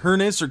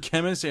Kernis or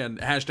Chemis and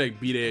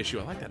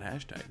 #BeatASU. I like that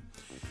hashtag.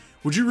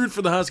 Would you root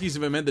for the Huskies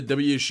if it meant that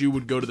WSU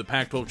would go to the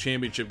Pac-12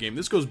 championship game?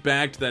 This goes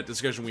back to that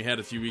discussion we had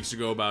a few weeks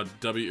ago about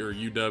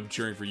UW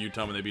cheering for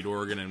Utah when they beat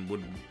Oregon,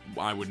 and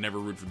I would never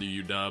root for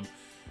the UW,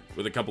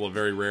 with a couple of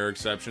very rare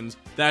exceptions.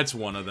 That's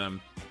one of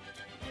them.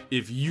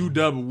 If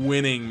UW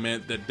winning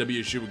meant that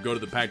WSU would go to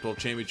the Pac-12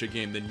 championship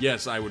game, then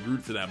yes, I would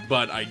root for that.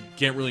 But I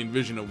can't really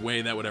envision a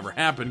way that would ever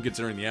happen,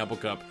 considering the Apple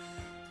Cup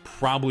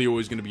probably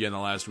always going to be in the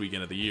last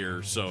weekend of the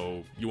year,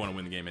 so you want to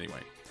win the game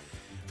anyway.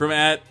 From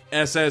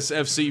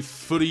 @SSFC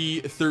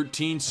Footy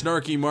 13,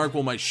 Snarky Mark,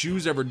 will my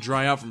shoes ever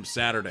dry out from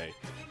Saturday?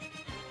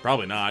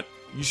 Probably not.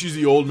 You should use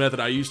the old method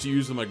I used to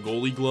use with my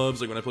goalie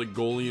gloves. Like when I played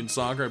goalie in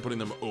soccer, I'm putting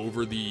them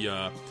over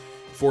the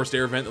forced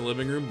air vent in the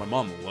living room. My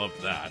mom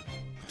loved that.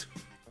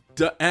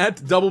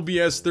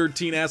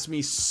 @DoubleBS13 asked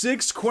me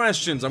 6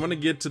 questions. I'm going to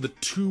get to the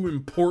 2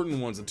 important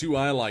ones, the 2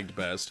 I liked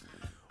best.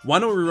 Why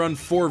don't we run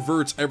 4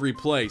 verts every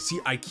play? See,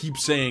 I keep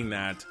saying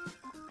that,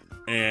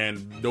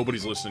 and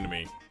nobody's listening to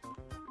me.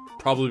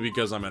 Probably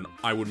because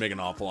I would make an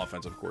awful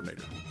offensive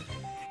coordinator.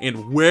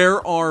 And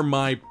where are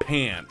my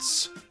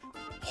pants?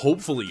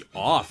 Hopefully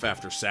off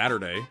after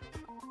Saturday.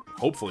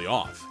 Hopefully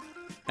off.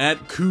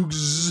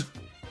 @Cougs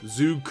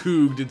Zoo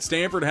Coug, did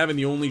Stanford having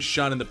the only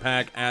shot in the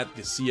pack at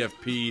the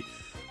CFP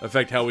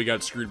affect how we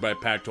got screwed by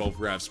Pac-12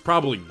 refs?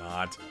 Probably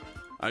not.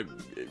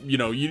 You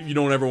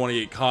don't ever want to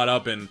get caught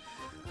up in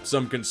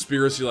some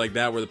conspiracy like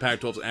that where the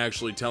Pac-12 is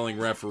actually telling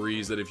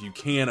referees that if you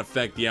can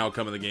affect the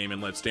outcome of the game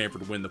and let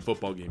Stanford win the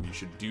football game, you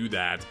should do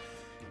that.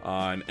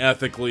 And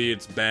ethically,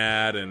 it's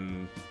bad,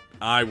 and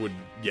I would,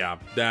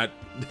 I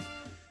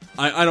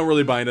don't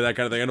really buy into that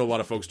kind of thing. I know a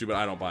lot of folks do, but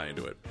I don't buy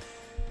into it.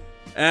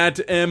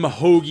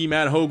 @MHoagie,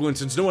 Matt Hoagland,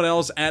 since no one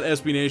else at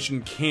SB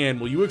Nation can,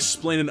 will you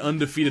explain an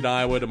undefeated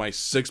Iowa to my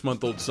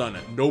 6-month-old son?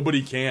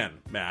 Nobody can,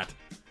 Matt.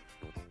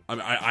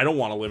 I don't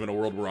want to live in a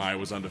world where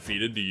Iowa's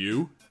undefeated, do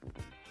you?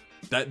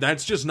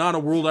 That's just not a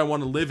world I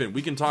want to live in.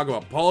 We can talk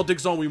about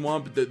politics all we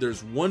want, but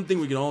there's one thing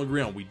we can all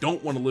agree on. We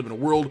don't want to live in a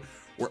world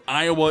where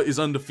Iowa is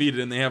undefeated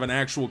and they have an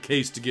actual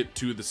case to get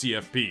to the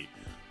CFP.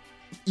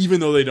 Even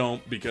though they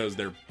don't, because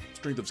their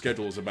strength of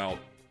schedule is about,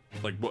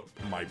 like, what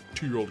my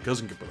 2-year-old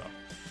cousin could put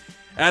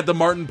up. @The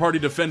Martin Party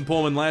Defend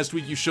Pullman, last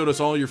week you showed us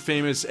all your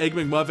famous Egg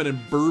McMuffin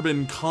and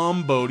bourbon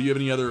combo. Do you have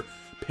any other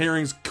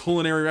pairings,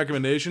 culinary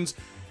recommendations?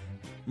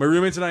 My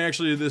roommates and I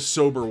actually did this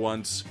sober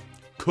once.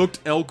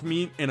 Cooked elk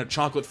meat and a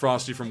chocolate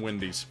frosty from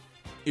Wendy's.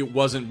 It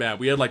wasn't bad.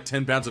 We had like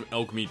 10 pounds of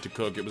elk meat to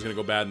cook. It was going to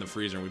go bad in the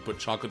freezer, and we put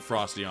chocolate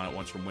frosty on it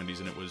once from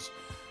Wendy's, and it was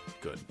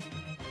good.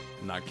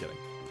 I'm not kidding.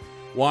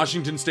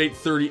 Washington State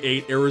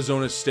 38,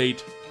 Arizona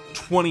State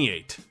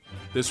 28.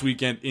 This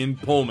weekend in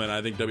Pullman.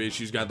 I think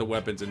WSU's got the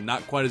weapons, and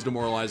not quite as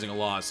demoralizing a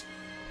loss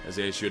as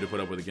ASU had to put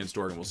up with against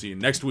Oregon. We'll see you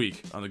next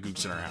week on the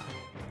CougCenter Hour.